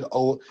 he had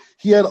 11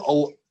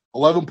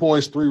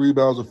 points, 3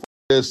 rebounds, and 4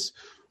 assists.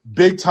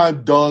 Big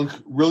time dunk.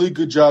 Really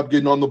good job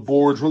getting on the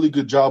boards. Really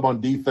good job on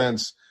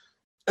defense.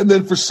 And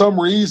then for some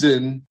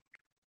reason,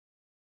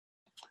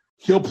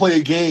 he'll play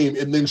a game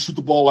and then shoot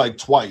the ball like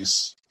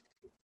twice.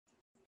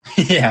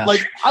 Yeah.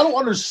 Like, I don't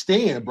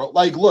understand, bro.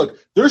 Like, look,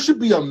 there should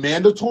be a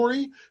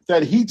mandatory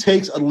that he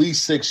takes at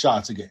least 6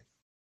 shots a game.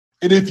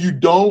 And if you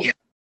don't,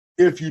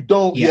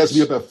 he has to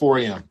be up at 4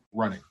 a.m.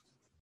 running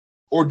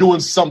or doing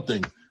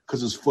something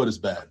because his foot is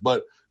bad.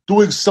 But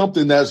doing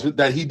something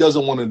that he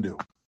doesn't want to do.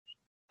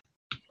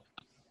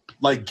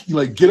 Like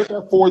get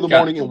up at 4 in the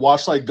morning and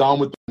watch like Gone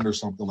with the Wind or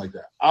something like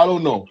that. I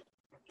don't know.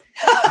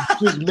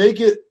 Just make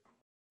it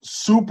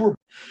super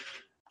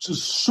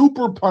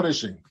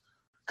punishing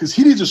because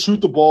he needs to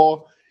shoot the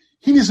ball.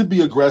 He needs to be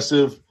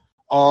aggressive.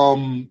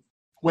 When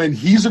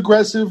he's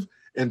aggressive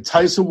and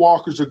Tyson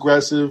Walker's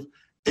aggressive,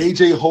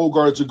 AJ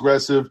Hogarth's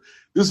aggressive,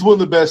 this is one of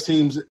the best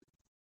teams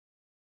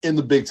in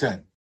the Big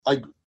Ten.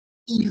 Like,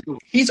 easily.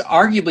 He's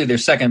arguably their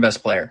second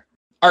best player.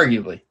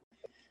 Arguably.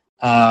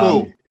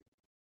 Malik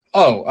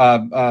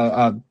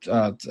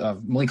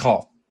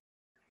Hall.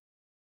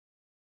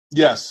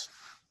 Yes.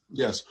 Who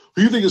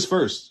do you think is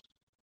first?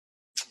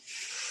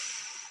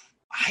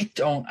 I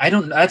don't.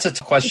 That's a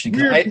question.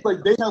 Like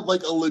they have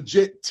like a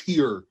legit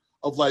tier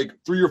of like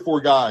 3 or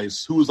 4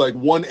 guys who is like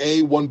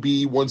 1A,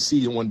 1B,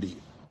 1C, and 1D.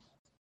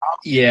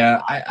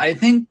 Yeah, I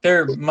think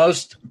their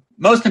most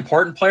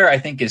important player I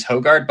think is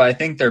Hogarth, but I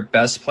think their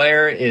best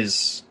player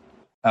is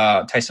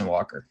Tyson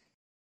Walker.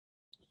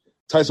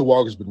 Tyson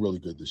Walker's been really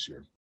good this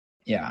year.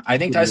 Yeah, I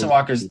think Tyson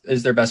Walker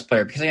is their best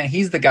player because again,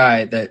 he's the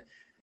guy that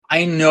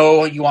I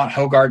know you want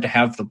Hogarth to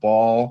have the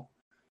ball,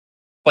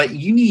 but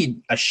you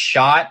need a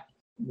shot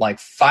like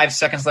 5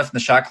 seconds left in the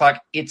shot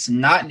clock. It's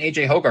not in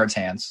AJ Hogarth's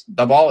hands.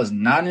 The ball is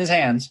not in his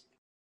hands.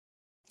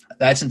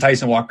 That's in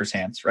Tyson Walker's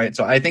hands, right?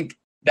 So I think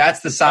that's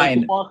the sign.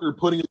 Tyson Walker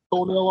putting his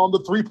toenail on the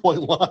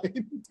 3-point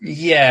line.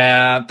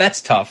 Yeah,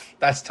 that's tough.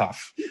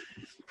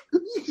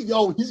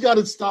 Yo, he's got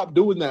to stop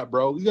doing that,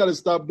 bro. He's got to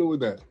stop doing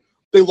that.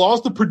 They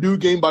lost the Purdue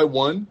game by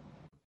 1,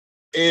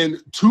 and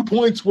 2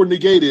 points were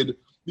negated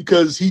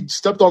because he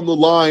stepped on the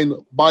line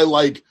by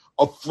like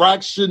a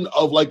fraction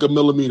of like a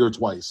millimeter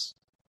twice.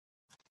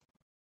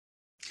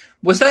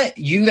 Was that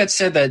you that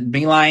said that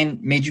Beeline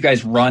made you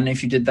guys run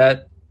if you did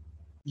that?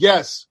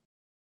 Yes.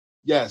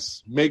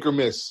 Make or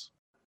miss.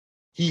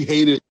 He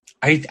hated.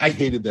 I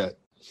hated that.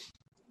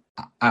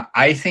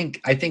 I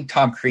think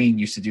Tom Crean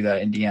used to do that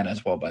in Indiana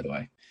as well. By the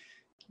way,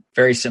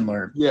 very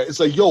similar. Yeah, it's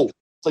like yo,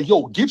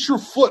 get your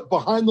foot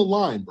behind the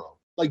line, bro.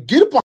 Like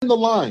get it behind the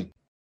line.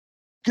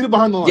 Get it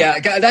behind the line. Yeah,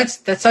 that's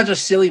such a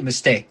silly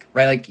mistake,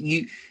 right? Like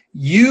you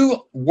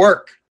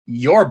work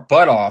your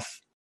butt off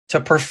to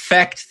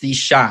perfect these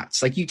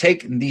shots. Like you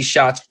take these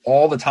shots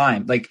all the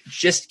time. Like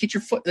just get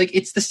your foot. Like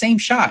it's the same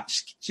shot.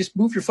 Just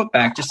move your foot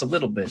back just a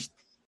little bit.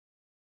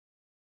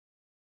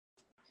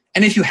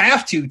 And if you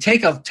have to,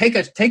 take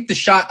the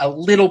shot a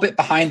little bit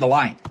behind the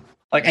line,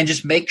 like, and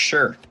just make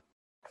sure.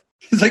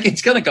 It's like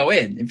it's gonna go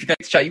in. If you got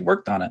the shot, you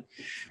worked on it,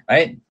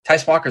 right?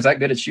 Tyson Walker's that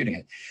good at shooting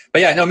it.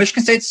 But yeah, no,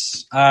 Michigan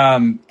State's,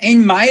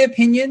 in my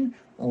opinion,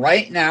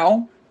 right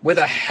now with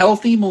a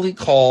healthy Malik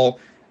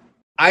Hall,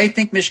 I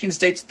think Michigan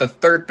State's the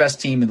 3rd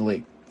best team in the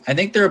league. I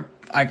think they're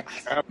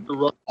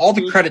all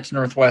the credit to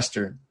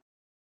Northwestern.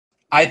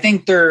 I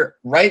think they're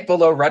right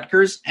below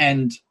Rutgers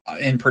and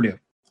in Purdue.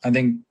 I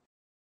think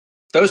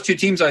those 2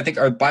 teams I think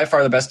are by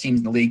far the best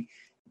teams in the league.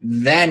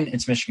 Then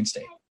it's Michigan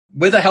State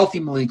with a healthy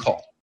Malik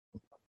Hall.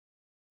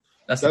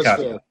 That's the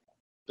caveat.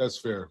 That's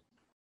fair.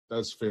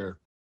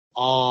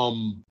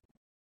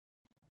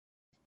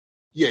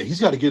 Yeah, he's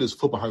got to get his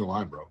foot behind the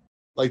line, bro.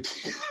 Like,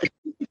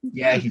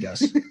 yeah, he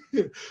does.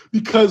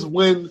 because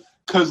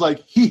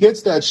like he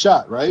hits that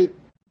shot, right?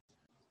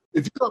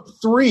 If you're up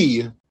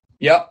 3,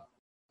 yep.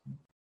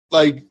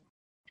 Like,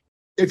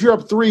 if you're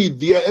up 3,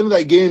 the end of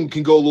that game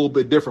can go a little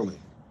bit differently,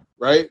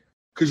 right?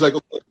 Because like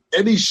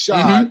any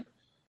shot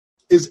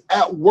is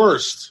at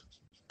worst,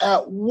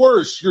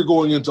 you're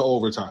going into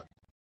overtime.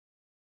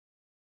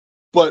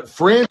 But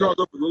Fran draws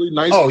up a really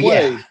nice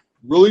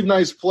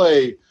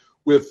play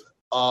with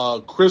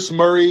Chris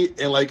Murray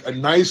and like a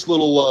nice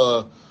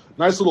little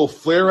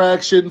flare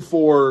action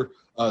for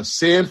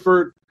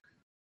Sanford.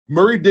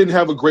 Murray didn't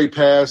have a great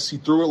pass. He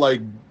threw it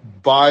like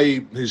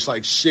by his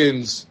like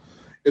shins.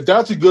 If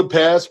that's a good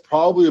pass,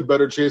 probably a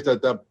better chance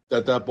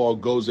that ball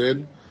goes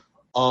in.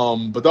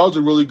 But that was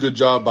a really good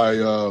job by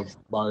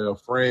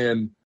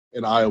Fran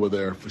in Iowa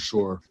there for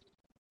sure.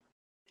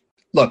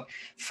 Look,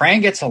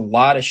 Fran gets a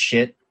lot of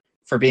shit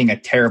for being a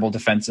terrible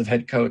defensive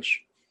head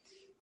coach.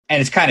 And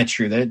it's kind of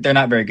true. They're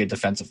not very good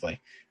defensively.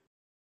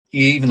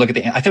 You even look at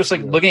I think it was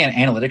like looking at an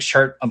analytics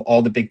chart of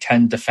all the Big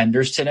Ten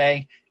defenders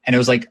today, and it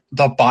was like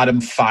the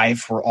bottom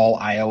 5 were all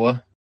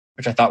Iowa,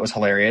 which I thought was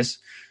hilarious.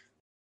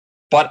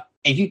 But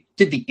if you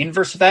did the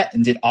inverse of that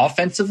and did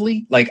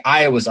offensively, like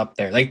Iowa's up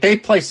there. Like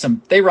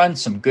they run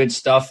some good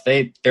stuff.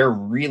 They're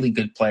really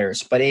good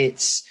players, but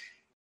it's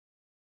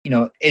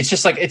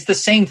just like it's the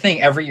same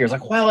thing every year. It's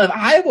like, well, if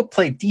Iowa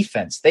played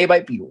defense, they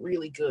might be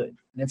really good.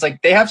 And it's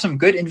like they have some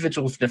good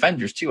individual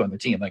defenders too on the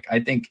team. Like I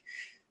think,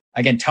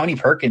 again, Tony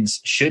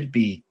Perkins should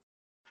be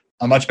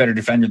a much better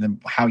defender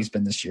than how he's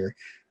been this year.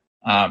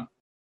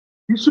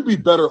 He should be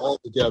better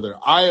altogether.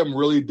 I am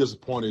really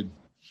disappointed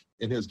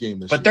in his game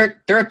this year.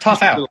 But they're a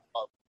tough out.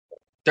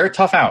 They're a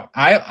tough out.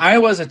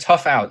 Iowa's a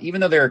tough out.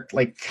 Even though they're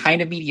like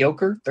kind of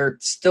mediocre, they're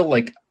still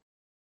like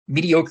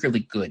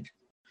mediocrely good.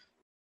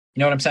 You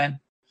know what I'm saying?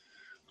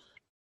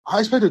 I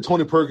expected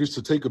Tony Perkins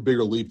to take a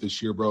bigger leap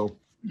this year, bro.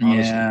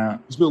 Honestly. Yeah.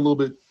 He's been a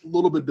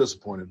little bit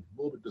disappointed.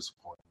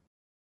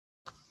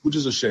 Which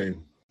is a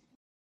shame.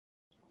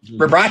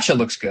 Rebraca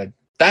looks good.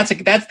 That's the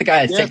guy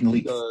that's taking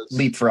the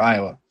leap for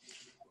Iowa.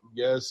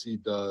 Yes, he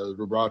does.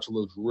 Rebraca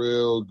looks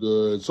real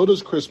good. So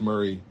does Chris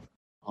Murray.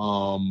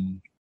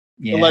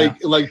 Yeah.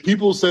 Like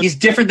people say he's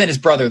different than his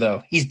brother,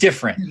 though. He's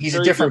different. He's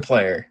a different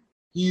player.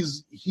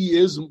 He's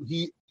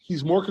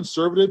more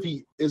conservative.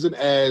 He isn't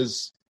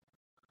as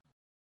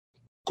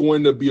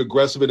going to be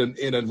aggressive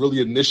and really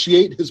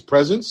initiate his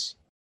presence,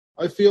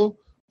 I feel.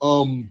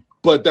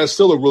 But that's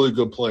still a really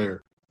good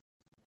player.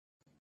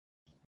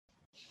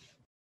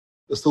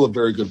 That's still a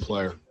very good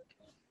player.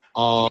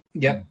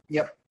 Yep.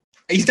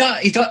 He's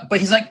not, but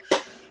he's like,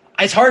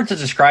 it's hard to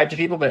describe to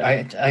people, but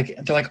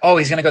they're like, oh,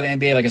 he's going to go to the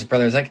NBA like his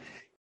brother. It's like,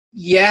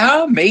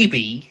 yeah,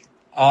 maybe.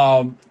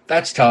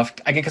 That's tough.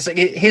 Again, because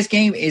his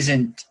game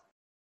isn't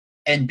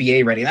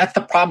NBA ready. And that's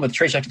the problem with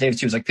Trey Jackson-Davis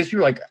too. Is like, because people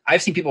are like,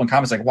 I've seen people in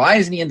comments like, why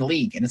isn't he in the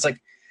league? And it's like,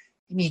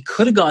 I mean, he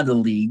could have gone to the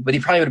league, but he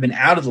probably would have been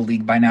out of the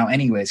league by now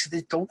anyways. Because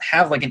they don't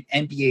have like an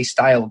NBA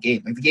style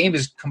game. Like the game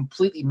is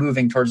completely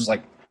moving towards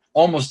like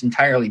almost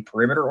entirely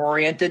perimeter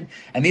oriented.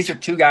 And these are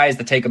two guys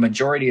that take a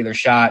majority of their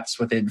shots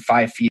within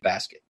 5 feet of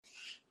basket,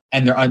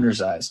 and they're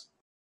undersized.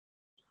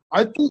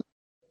 I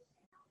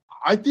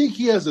think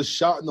he has a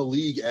shot in the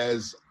league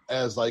as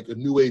like a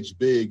new age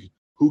big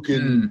who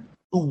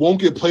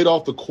won't get played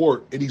off the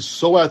court, and he's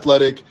so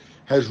athletic,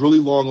 has really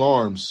long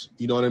arms.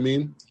 You know what I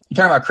mean? You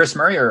talking about Chris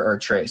Murray or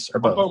Trace or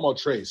both? I'm talking about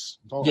Trace.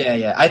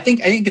 Yeah. I think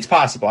it's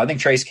possible. I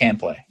think Trace can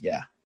play.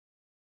 Yeah.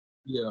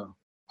 Yeah.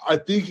 I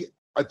think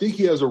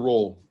he has a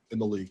role in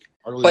the league.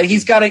 But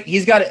he's got to.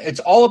 It's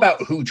all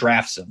about who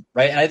drafts him,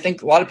 right? And I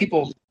think a lot of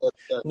people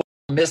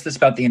miss this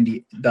about the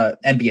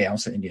NBA. I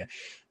almost said India.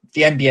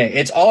 The NBA.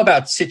 It's all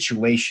about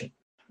situation,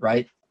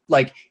 right?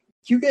 Like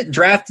you get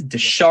drafted to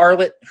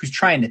Charlotte, who's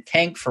trying to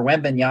tank for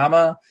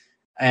Wembanyama,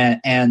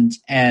 and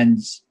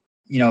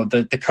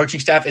the coaching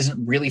staff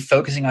isn't really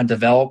focusing on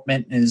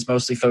development and is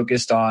mostly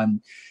focused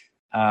on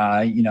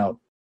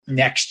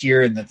next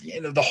year, and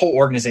the whole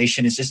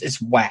organization is just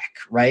it's whack,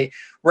 right?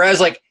 Whereas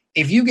like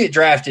if you get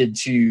drafted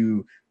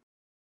to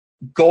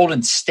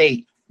Golden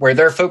State, where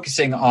they're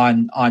focusing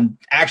on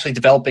actually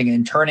developing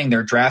and turning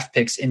their draft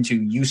picks into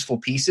useful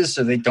pieces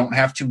so they don't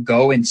have to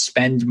go and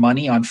spend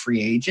money on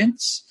free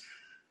agents.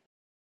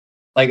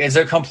 Like it's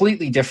a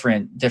completely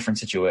different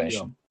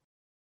situation.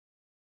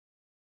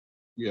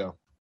 Yeah.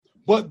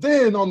 But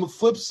then on the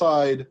flip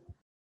side,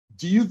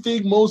 do you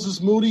think Moses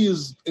Moody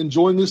is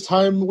enjoying his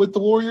time with the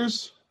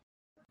Warriors?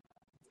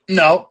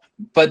 No,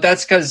 but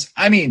that's because,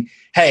 I mean,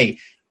 hey,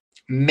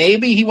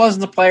 maybe he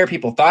wasn't the player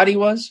people thought he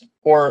was,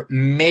 or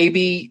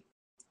maybe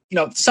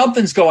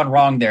something's going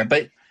wrong there.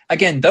 But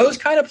again, those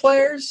kind of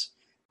players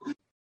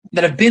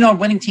that have been on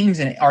winning teams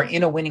and are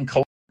in a winning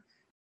culture,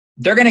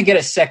 they're going to get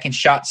a second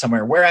shot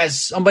somewhere.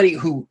 Whereas somebody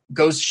who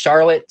goes to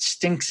Charlotte,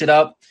 stinks it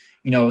up,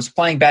 is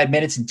playing bad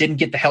minutes and didn't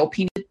get the help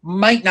he needed,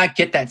 might not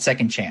get that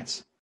second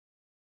chance.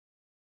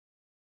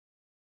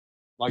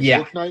 Like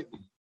Book Knight,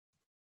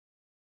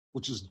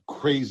 which is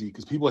crazy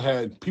because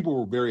people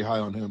were very high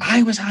on him.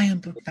 I was high on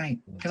Book Knight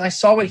because I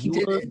saw what he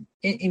did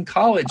in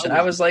college, and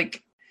I was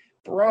like,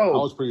 bro. I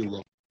was pretty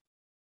low.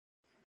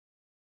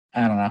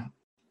 I don't know.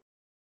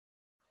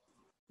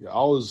 Yeah,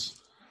 I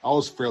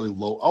was fairly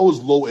low. I was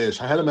low-ish.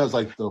 I had him as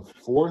like the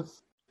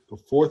fourth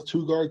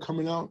two guard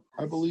coming out,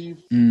 I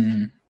believe.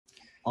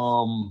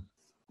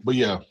 But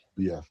yeah.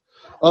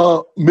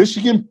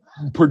 Michigan,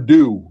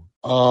 Purdue.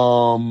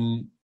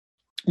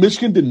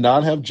 Michigan did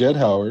not have Jett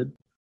Howard,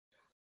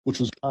 which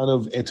was kind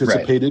of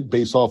anticipated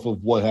based off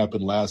of what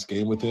happened last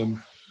game with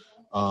him.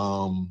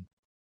 I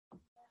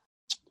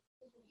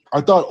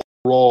thought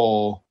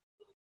overall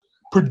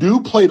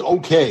Purdue played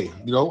okay.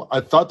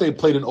 I thought they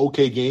played an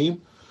okay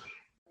game.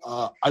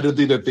 I didn't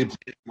think that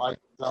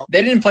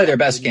they didn't play their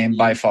best game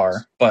by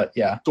far, but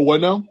yeah. So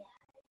what now?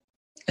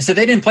 So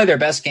they didn't play their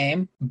best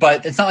game,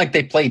 but it's not like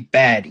they played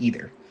bad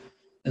either.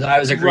 I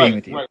was agreeing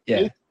with you. Right.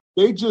 Yeah.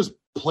 They just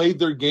played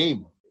their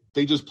game.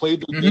 They just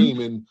played their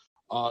game,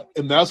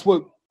 and that's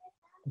what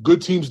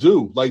good teams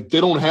do. Like they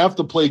don't have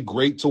to play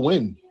great to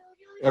win.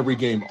 every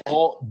game.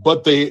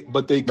 But they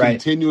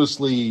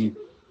continuously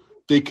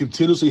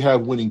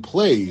have winning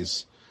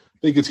plays.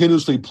 They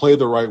continuously play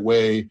the right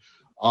way.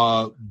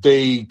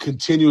 They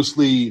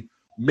continuously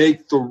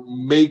make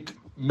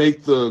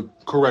the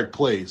correct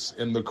plays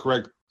and the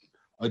correct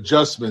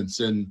adjustments.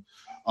 And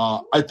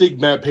I think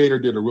Matt Painter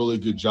did a really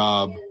good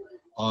job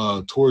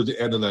towards the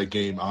end of that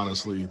game,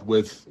 honestly,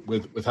 with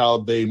how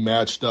they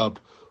matched up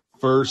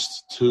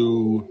first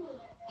to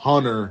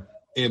Hunter,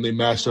 and they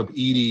matched up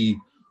Edey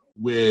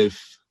with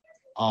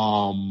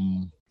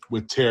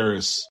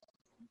Terrace,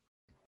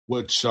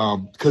 which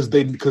because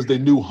they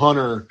knew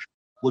Hunter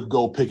would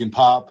go pick and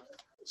pop,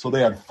 so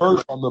they had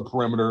First on the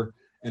perimeter,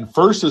 and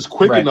First is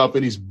quick enough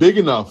and he's big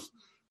enough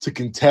to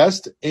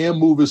contest and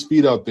move his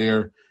feet out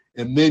there,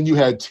 and then you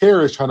had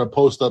Terrace trying to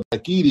post up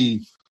like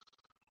Edey,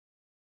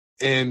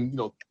 and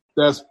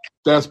that's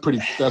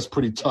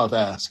pretty tough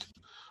ask.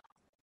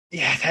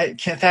 Yeah,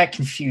 that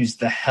confused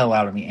the hell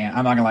out of me.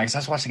 I'm not gonna lie, because I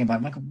was watching it,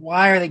 I'm like,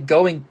 why are they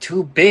going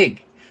too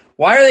big?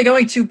 Why are they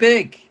going too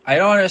big? I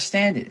don't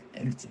understand it.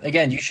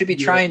 Again, you should be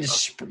trying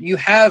to.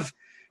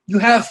 You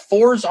have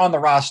fours on the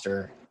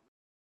roster,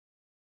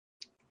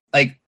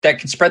 like that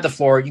can spread the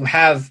floor. You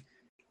have,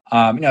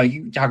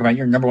 you talk about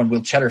your number one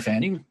Will Cheddar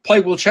fan. You can play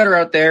Will Cheddar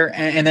out there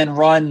and then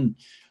run,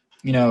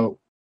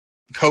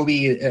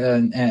 Kobe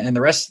and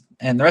the rest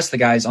of the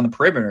guys on the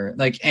perimeter,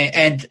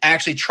 and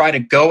actually try to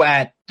go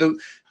at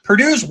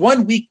Purdue's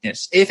one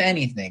weakness, if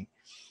anything,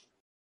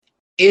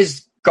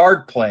 is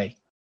guard play.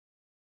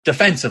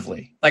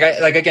 Defensively,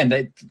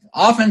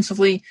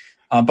 offensively,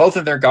 both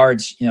of their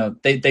guards,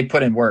 they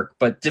put in work,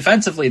 but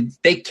defensively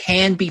they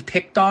can be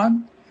picked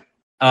on.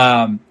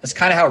 That's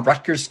kind of how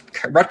Rutgers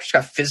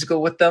got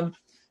physical with them,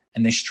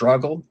 and they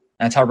struggled.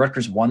 That's how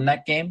Rutgers won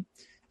that game.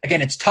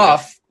 Again, it's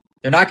tough.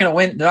 They're not going to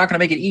win. They're not going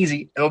to make it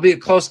easy. It'll be a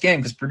close game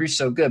because Purdue's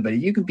so good. But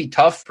you can be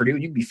tough, Purdue.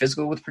 You can be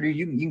physical with Purdue.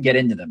 You can get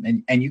into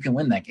them, and you can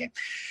win that game.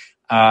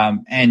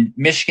 And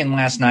Michigan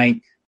last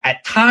night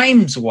at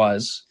times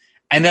was.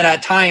 And then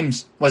at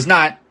times was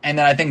not. And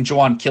then I think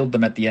Juwan killed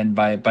them at the end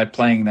by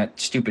playing that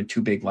stupid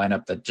too big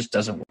lineup that just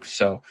doesn't work.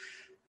 So,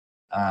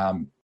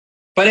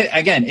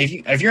 again,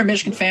 if you're a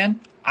Michigan fan,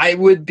 I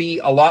would be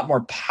a lot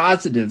more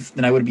positive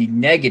than I would be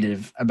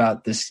negative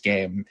about this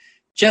game,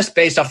 just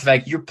based off the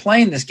fact you're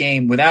playing this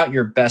game without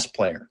your best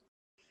player,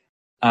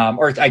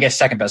 or I guess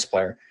second best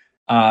player,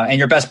 and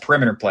your best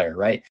perimeter player,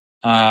 right?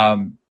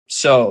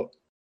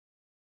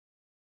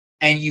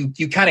 And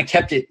you kind of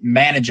kept it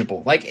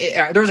manageable.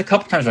 There was a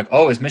couple times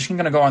is Michigan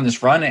going to go on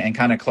this run and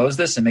kind of close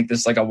this and make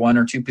this like a 1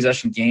 or 2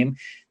 possession game?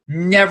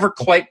 Never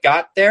quite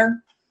got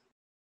there.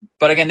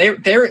 But again,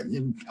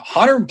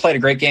 Hunter played a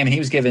great game, and he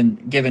was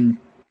given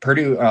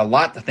Purdue a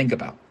lot to think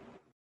about.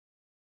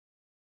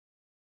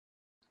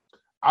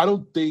 I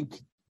don't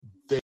think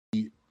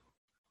they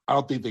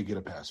get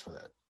a pass for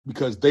that,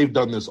 because they've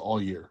done this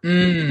all year.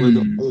 Where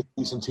they'll play a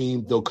decent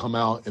team, they'll come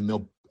out and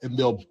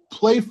they'll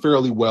play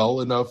fairly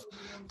well enough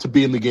to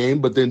be in the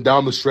game, but then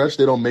down the stretch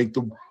they don't make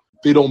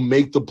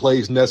the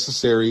plays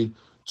necessary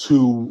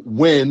to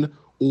win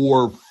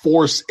or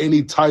force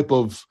any type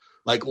of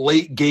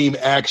late game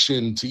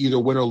action to either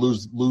win or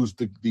lose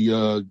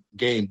the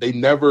game. They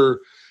never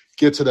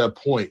get to that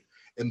point,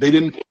 and they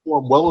didn't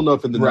perform well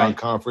enough in the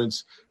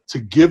non-conference to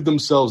give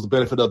themselves the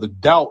benefit of the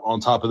doubt. On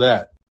top of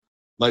that,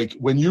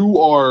 when you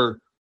are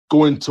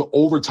going to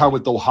overtime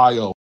with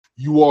Ohio,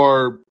 you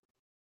are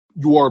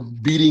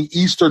beating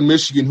Eastern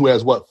Michigan, who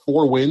has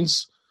 4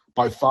 wins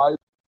by 5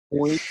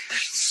 points.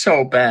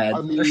 So bad.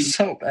 They're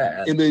so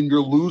bad. And then you're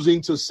losing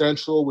to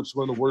Central, which is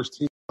one of the worst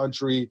teams in the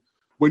country.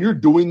 When you're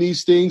doing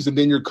these things and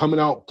then you're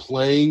coming out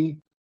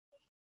playing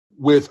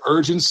with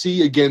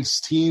urgency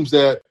against teams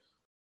that,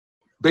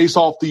 based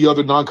off the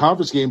other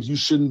non-conference games, you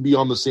shouldn't be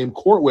on the same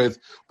court with,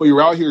 but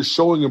you're out here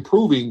showing and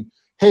proving,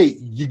 hey,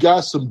 you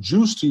got some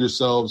juice to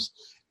yourselves.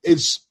 It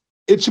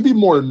should be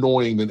more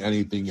annoying than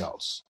anything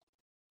else.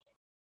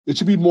 It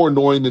should be more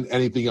annoying than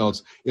anything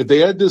else. If they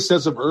had this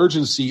sense of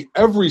urgency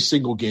every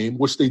single game,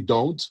 which they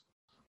don't,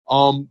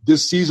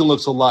 this season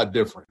looks a lot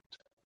different.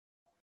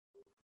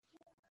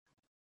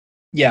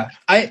 Yeah,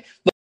 I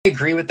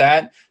agree with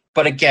that.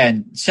 But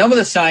again, some of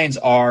the signs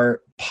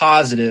are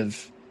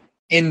positive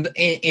in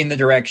the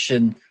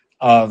direction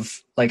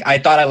of, I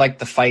thought I liked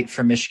the fight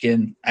for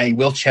Michigan.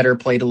 Will Cheddar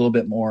played a little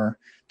bit more.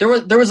 There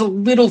was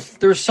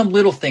some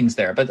little things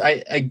there, but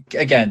I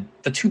again,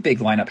 the too big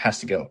lineup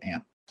has to go.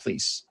 Ant,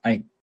 please.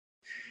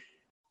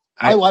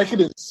 I like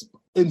it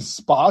in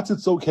spots.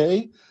 It's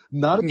okay.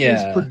 Not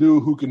against Purdue,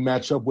 who can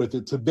match up with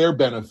it to their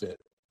benefit.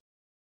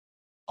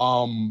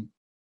 When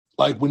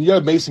you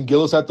have Mason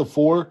Gillis at the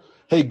 4,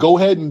 hey, go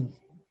ahead and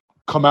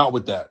come out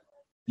with that.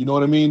 You know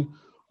what I mean?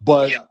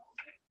 But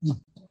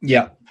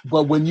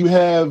But when you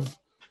have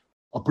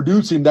a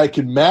Purdue team that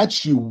can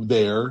match you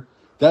there,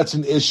 that's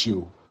an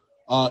issue.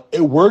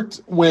 It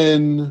worked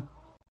when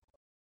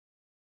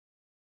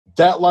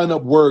that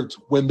lineup worked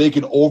when they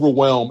could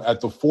overwhelm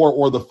at the 4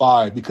 or the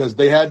 5, because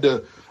they had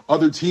to.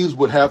 Other teams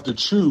would have to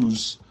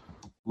choose,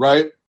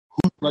 right?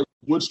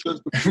 Which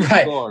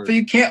right,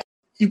 but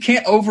you You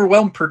can't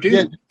overwhelm Purdue.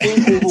 Yeah,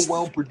 you can't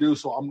overwhelm Purdue.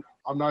 So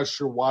I'm not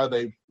sure why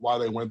they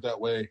went that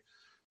way.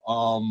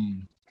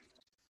 Also,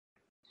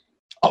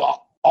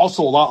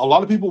 a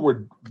lot of people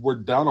were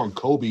down on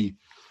Kobe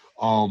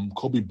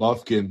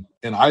Buffkin,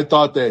 and I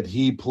thought that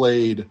he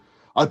played.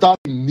 I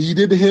thought they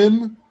needed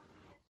him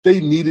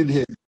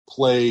to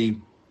play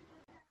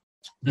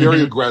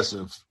very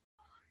aggressive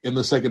in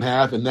the second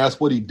half, and that's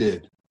what he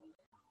did.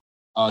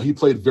 He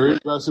played very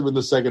aggressive in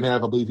the second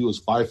half. I believe he was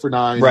 5 for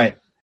 9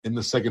 in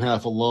the second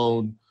half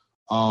alone,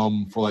 for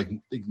like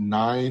I think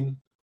 9.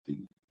 It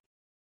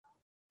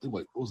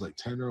was like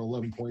 10 or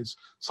 11 points,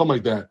 something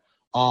like that.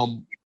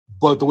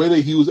 But the way that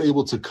he was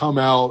able to come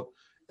out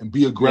and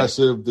be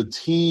aggressive, the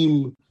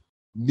team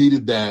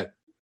needed that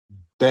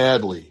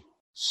badly,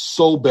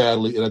 so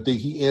badly, and I think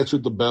he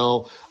answered the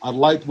bell. I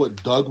liked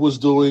what Doug was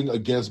doing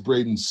against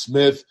Braden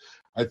Smith.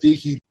 I think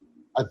he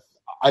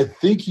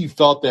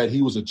felt that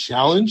he was a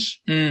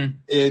challenge,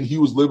 and he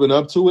was living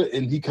up to it,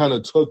 and he kind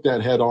of took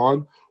that head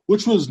on,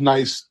 which was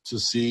nice to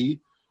see.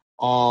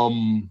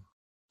 And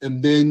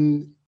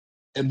then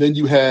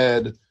you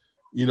had,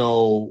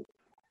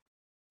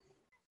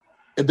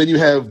 and then you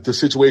have the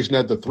situation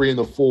at the 3 and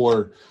the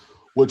 4,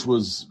 which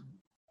was,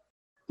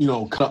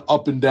 kind of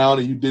up and down,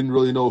 and you didn't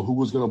really know who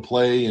was going to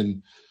play,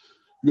 and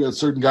you had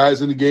certain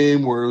guys in the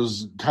game where it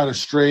was kind of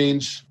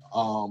strange.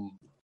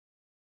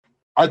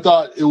 I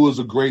thought it was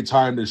a great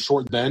time to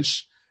short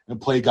bench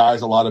and play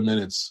guys a lot of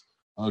minutes.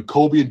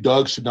 Kobe and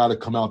Doug should not have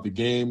come out the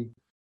game.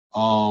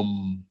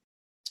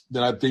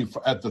 Then I think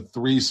at the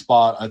 3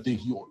 spot, I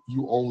think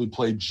you only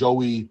played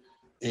Joey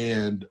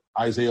and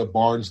Isaiah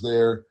Barnes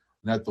there.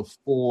 And at the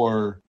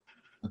 4,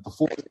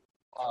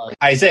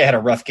 Isaiah had a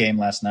rough game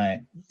last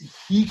night.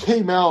 He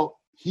came out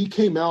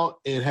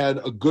and had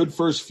a good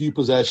first few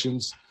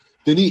possessions.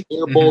 Then he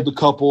airballed a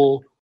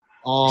couple.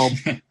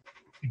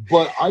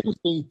 But I just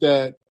think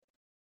that,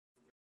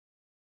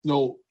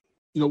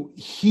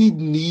 he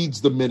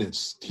needs the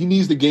minutes. He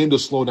needs the game to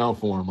slow down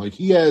for him. Like,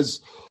 he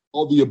has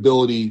all the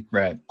ability,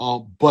 right?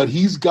 But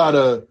he's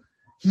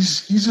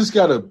just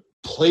gotta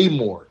play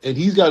more, and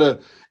he's gotta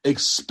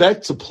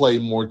expect to play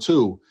more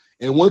too.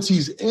 And once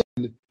he's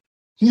in,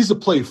 he needs to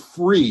play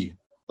free.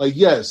 Like,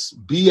 yes,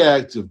 be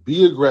active,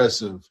 be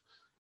aggressive,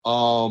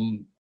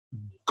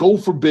 go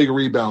for big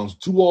rebounds,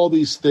 do all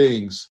these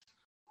things.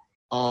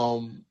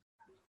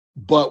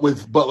 But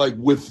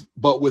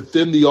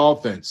within the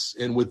offense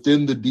and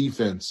within the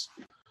defense,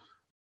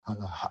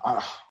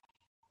 I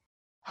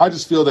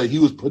just feel that he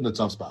was put in a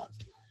tough spot.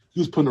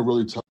 He was put in a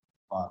really tough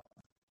spot.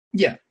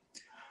 Yeah.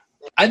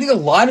 I think a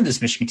lot of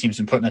this Michigan team's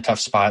been put in a tough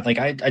spot. Like,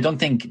 I don't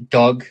think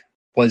Doug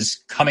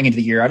was coming into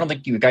the year. I don't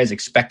think you guys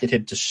expected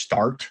him to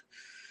start.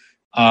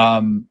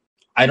 I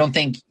don't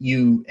think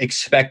you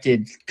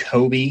expected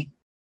Kobe.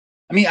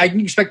 I mean, I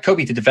expect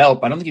Kobe to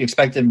develop. I don't think you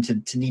expect him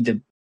to need to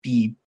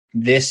be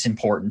this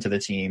important to the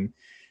team.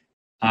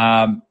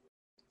 And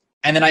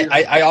then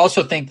I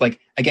also think, like,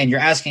 again, you're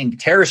asking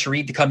Terrace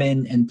Reed to come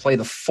in and play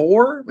the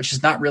 4, which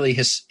is not really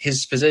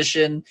his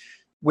position.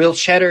 Will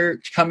Cheddar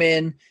to come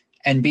in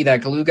and be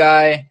that glue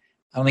guy.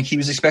 I don't think he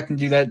was expecting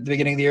to do that at the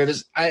beginning of the year.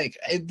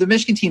 The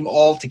Michigan team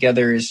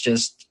altogether is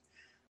just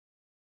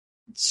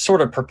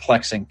sort of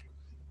perplexing.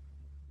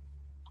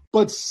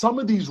 But some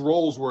of these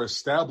roles were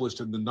established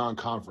in the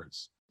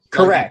non-conference.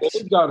 Correct.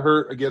 Like, got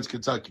hurt against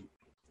Kentucky.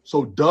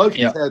 So Doug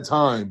has had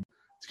time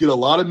to get a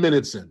lot of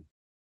minutes in,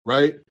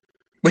 right?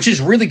 Which is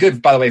really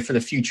good, by the way, for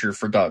the future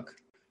for Doug,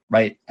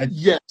 right?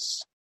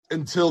 Yes,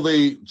 until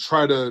they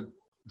try to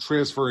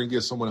transfer and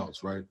get someone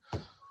else, right?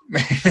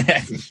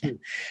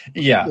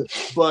 Yeah.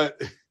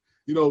 But,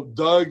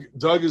 Doug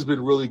has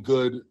been really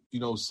good,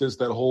 since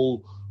that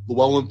whole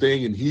Llewellyn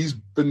thing, and he's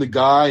been the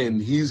guy,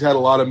 and he's had a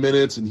lot of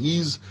minutes, and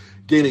he's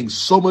gaining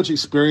so much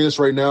experience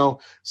right now.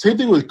 Same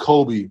thing with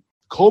Kobe.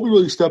 Kobe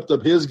really stepped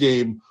up his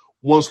game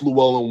once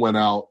Llewellyn went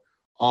out.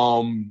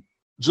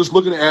 Just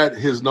looking at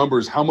his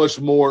numbers, how much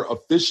more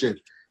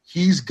efficient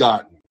he's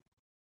gotten.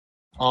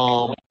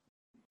 So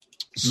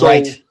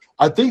right.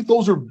 I think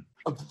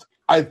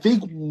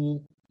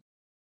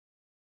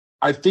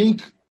I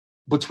think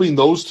between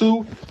those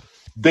two,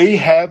 they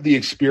have the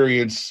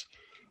experience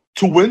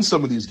to win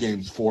some of these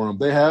games for them.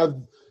 They have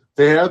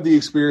the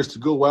experience to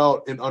go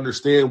out and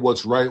understand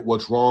what's right,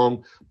 what's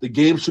wrong. The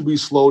game should be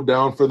slowed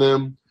down for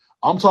them.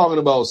 I'm talking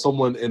about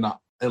someone in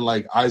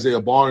like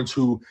Isaiah Barnes,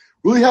 who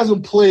really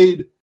hasn't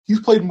played. He's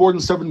played more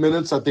than 7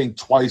 minutes, I think,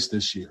 twice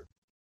this year.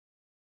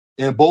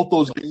 And both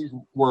those games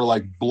were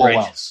like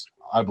blowouts,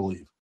 I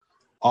believe.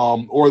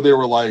 Or they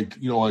were like,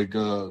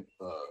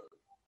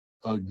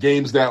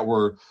 games that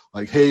were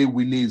like, hey,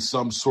 we need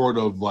some sort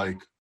of like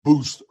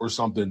boost or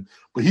something.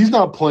 But he's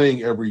not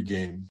playing every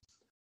game.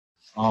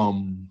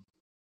 But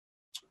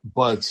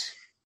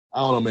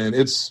I don't know, man.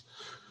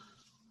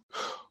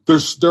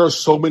 There are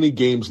so many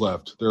games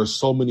left.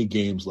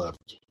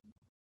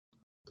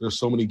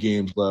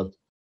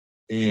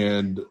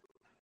 And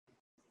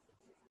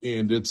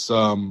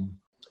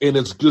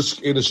it's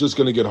just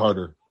going to get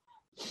harder.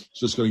 It's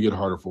just going to get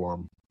harder for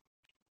him.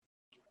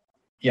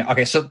 Yeah.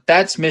 Okay. So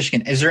that's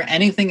Michigan. Is there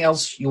anything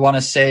else you want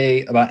to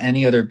say about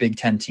any other Big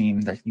Ten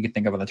team that you can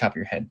think of on the top of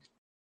your head?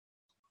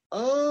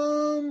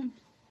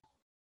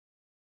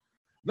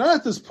 Not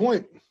at this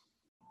point.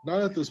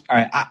 Not at this point. All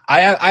right.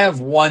 I have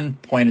one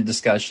point of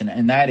discussion,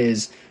 and that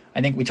is,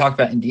 I think we talked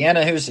about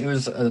Indiana,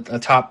 who's a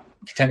top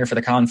contender for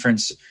the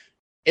conference.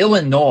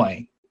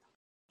 Illinois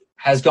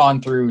has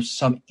gone through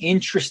some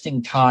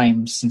interesting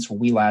times since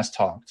we last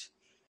talked.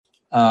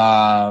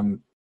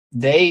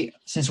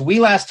 Since we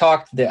last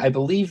talked, I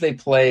believe they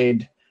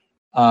played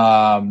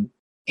Indiana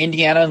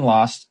and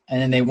lost,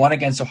 and then they won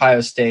against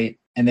Ohio State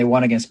and they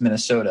won against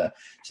Minnesota.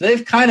 So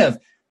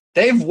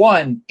they've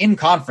won in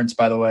conference,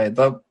 by the way,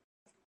 but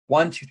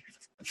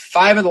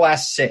 5 of the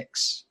last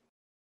 6,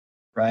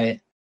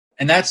 right?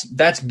 And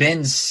that's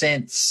been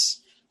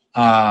since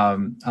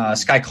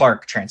Sky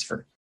Clark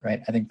transferred,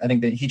 right? I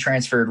think that he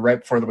transferred right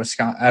before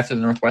after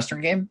the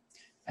Northwestern game.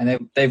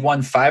 And they've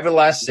won 5 of the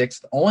last 6,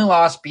 the only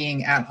loss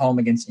being at home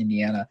against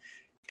Indiana.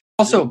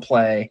 Also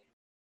play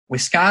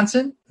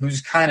Wisconsin,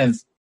 who's kind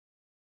of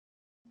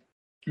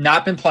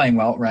not been playing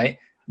well, right?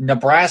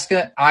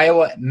 Nebraska,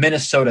 Iowa,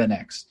 Minnesota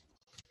next,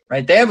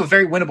 right? They have a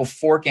very winnable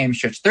 4-game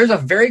stretch. There's a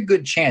very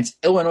good chance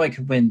Illinois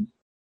could win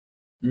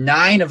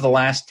 9 of the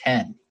last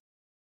 10,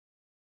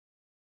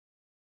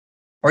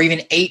 or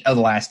even 8 of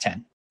the last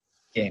 10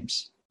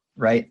 games.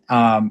 Right,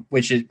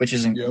 which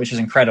is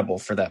incredible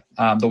for them.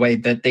 The way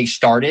that they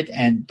started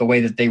and the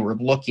way that they were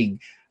looking,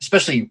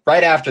 especially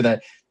right after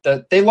that.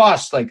 They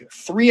lost like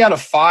 3 out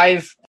of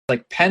 5.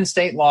 Like Penn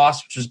State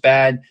lost, which was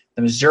bad.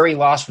 The Missouri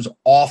loss was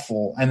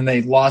awful, and then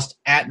they lost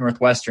at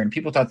Northwestern.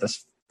 People thought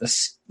this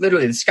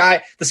literally the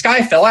sky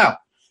fell out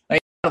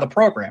of the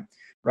program,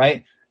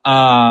 right?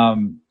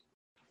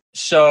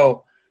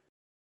 So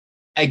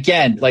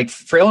again, like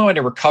for Illinois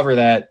to recover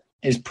that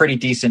is pretty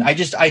decent.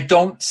 I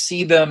don't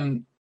see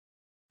them.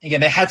 Again,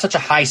 they had such a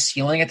high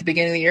ceiling at the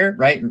beginning of the year,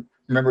 right?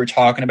 Remember we were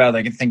talking about,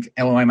 like, I think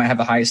Illinois might have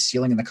the highest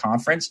ceiling in the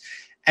conference.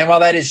 And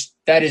while that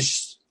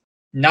is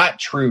not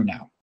true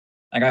now,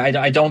 like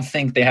I don't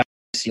think they have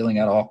a ceiling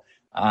at all.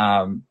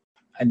 And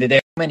they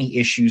have many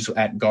issues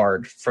at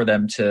guard for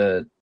them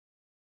to.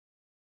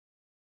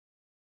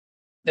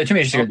 There are too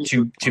many issues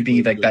to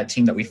be like that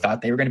team that we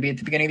thought they were going to be at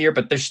the beginning of the year.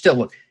 But there's still,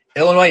 look,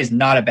 Illinois is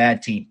not a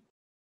bad team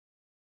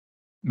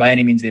by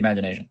any means of the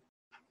imagination.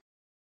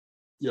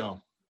 Yeah,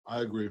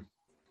 I agree.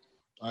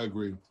 By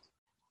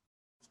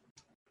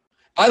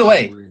the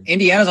way,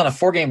 Indiana's on a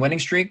 4-game winning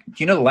streak. Do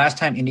you know the last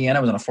time Indiana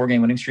was on a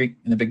 4-game winning streak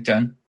in the Big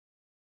Ten?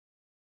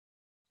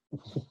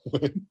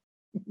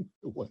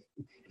 What?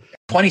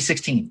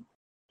 2016.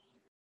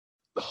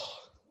 That's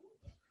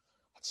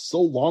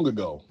so long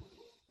ago.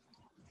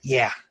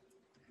 Yeah.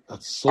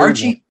 That's so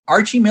long.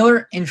 Archie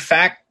Miller, in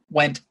fact,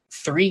 went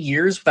 3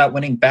 years without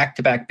winning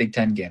back-to-back Big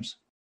Ten games.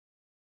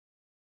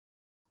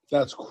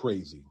 That's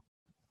crazy.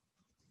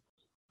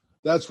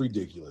 That's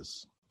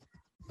ridiculous.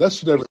 That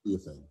should never be a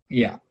thing.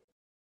 Yeah.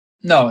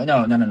 No,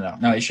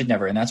 it should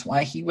never. And that's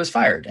why he was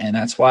fired. And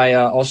that's why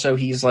also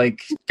he's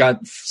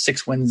got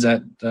 6 wins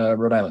at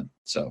Rhode Island.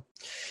 So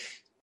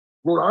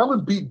Rhode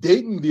Island beat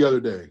Dayton the other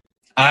day.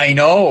 I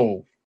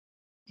know.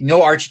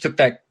 Archie took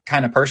that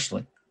kind of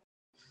personally.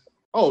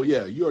 Oh,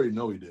 yeah. You already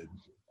know he did.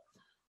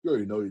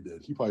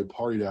 He probably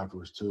partied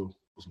afterwards, too,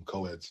 with some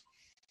co-eds.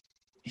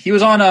 He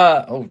was on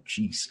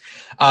he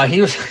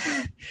was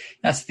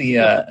that's the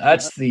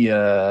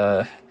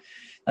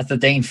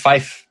Dane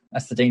Fife.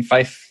 That's the Dane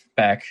Fife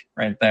back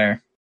right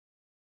there.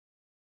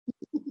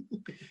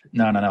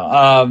 No.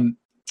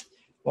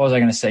 What was I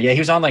going to say? Yeah, he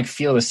was on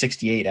Field of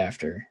 68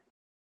 after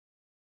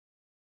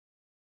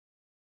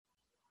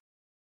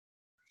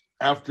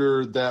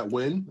that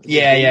win.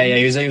 Yeah.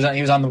 He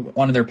was on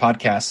one of their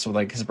podcasts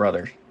with his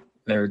brother.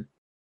 But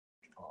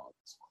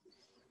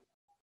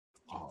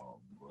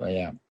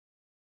yeah.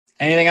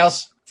 Anything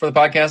else for the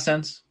podcast,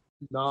 Sense?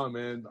 Nah,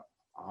 man.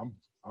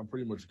 I'm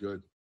pretty much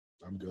good.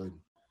 I'm good.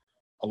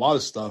 A lot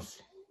of stuff.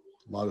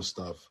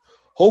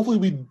 Hopefully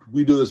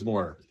we do this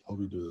more.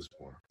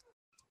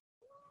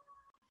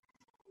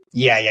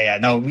 Yeah.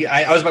 No,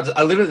 I was about to.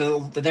 I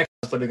literally the next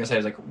I was literally gonna say, I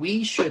was like,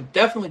 we should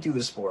definitely do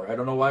this more. I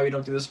don't know why we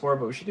don't do this more,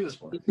 but we should do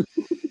this more.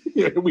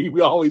 Yeah,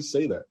 we always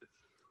say that.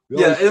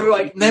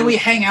 Then we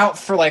hang out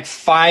for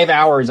 5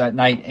 hours at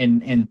night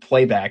in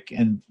playback,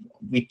 and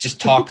we just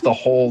talk the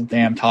whole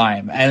damn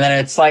time. And then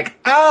it's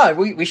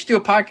we should do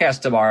a podcast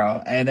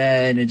tomorrow, and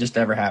then it just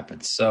never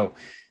happens. So,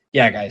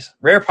 yeah, guys,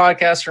 rare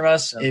podcast from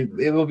us.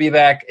 It will be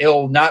back. It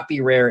will not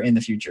be rare in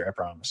the future, I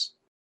promise.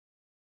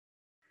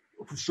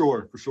 For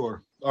sure.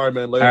 All right,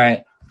 man. Later. All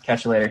right.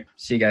 Catch you later.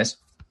 See you guys.